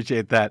 brother. I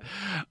appreciate that.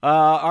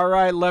 All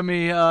right. Let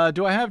me,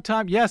 do I have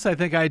time? Yes, I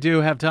think I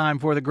do have time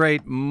for the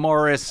great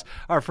Morris,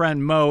 our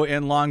friend Mo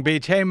in Long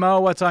Beach. Hey,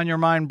 Mo, what's on your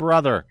mind,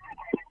 brother?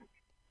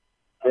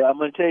 Yeah, I'm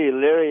going to tell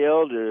you, Larry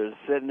Elder is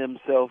setting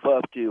himself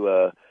up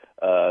to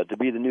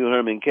be the new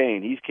Herman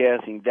Cain. He's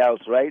casting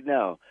doubts right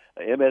now.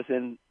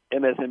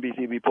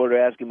 MSNBC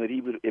reporter asked him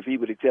if he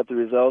would accept the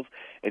results,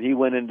 and he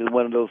went into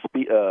one of those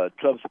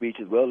Trump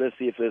speeches. Well, let's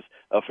see if it's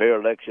a fair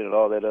election and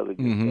all that other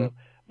good stuff.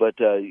 But,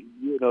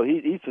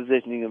 he's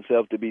positioning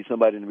himself to be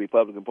somebody in the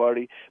Republican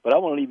Party. But I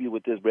want to leave you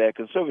with this, Brad.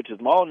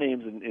 Conservatism, all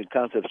names and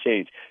concepts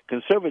change.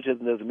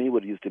 Conservatism doesn't mean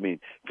what it used to mean.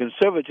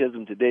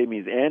 Conservatism today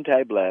means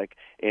anti-black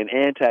and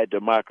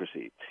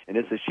anti-democracy. And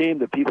it's a shame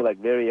that people like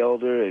Larry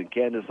Elder and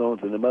Candace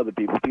Owens and them other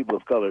people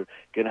of color,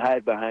 can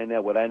hide behind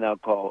that, what I now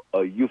call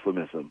a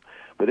euphemism.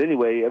 But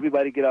anyway,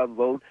 everybody get out and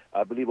vote.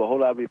 I believe a whole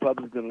lot of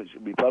Republicans are going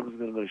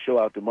to show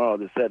out tomorrow.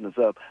 They're setting us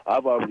up.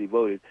 I've already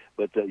voted.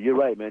 But you're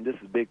right, man. This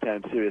is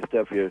big-time serious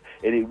stuff here.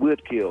 And it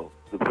would kill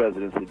the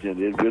president's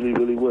agenda. It really,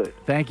 really would.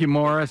 Thank you,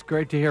 Morris.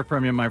 Great to hear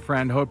from you, my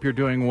friend. Hope you're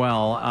doing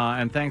well.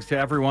 And thanks to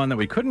everyone that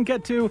we couldn't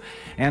get to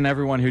and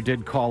everyone who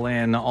did call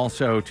in.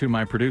 Also to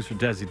my producer,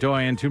 Desi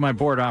Doyen, to my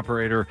board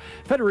operator,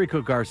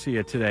 Federico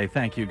Garcia today.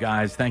 Thank you,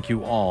 guys. Thank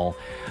you all.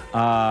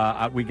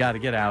 We got to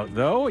get out,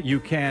 though. You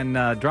can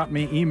drop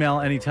me email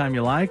anytime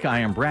you like. I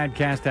am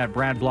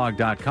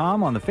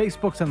BradCast@bradblog.com. On the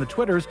Facebooks and the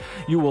Twitters,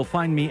 you will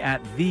find me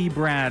at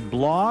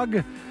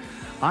TheBradBlog.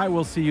 I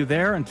will see you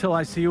there until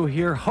I see you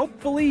here,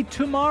 hopefully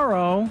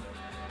tomorrow.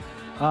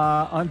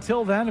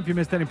 Until then, if you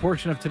missed any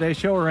portion of today's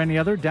show or any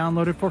other,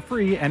 download it for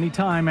free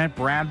anytime at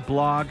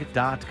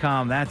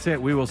bradblog.com. That's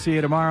it. We will see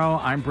you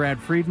tomorrow. I'm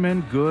Brad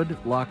Friedman. Good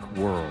luck,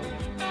 world.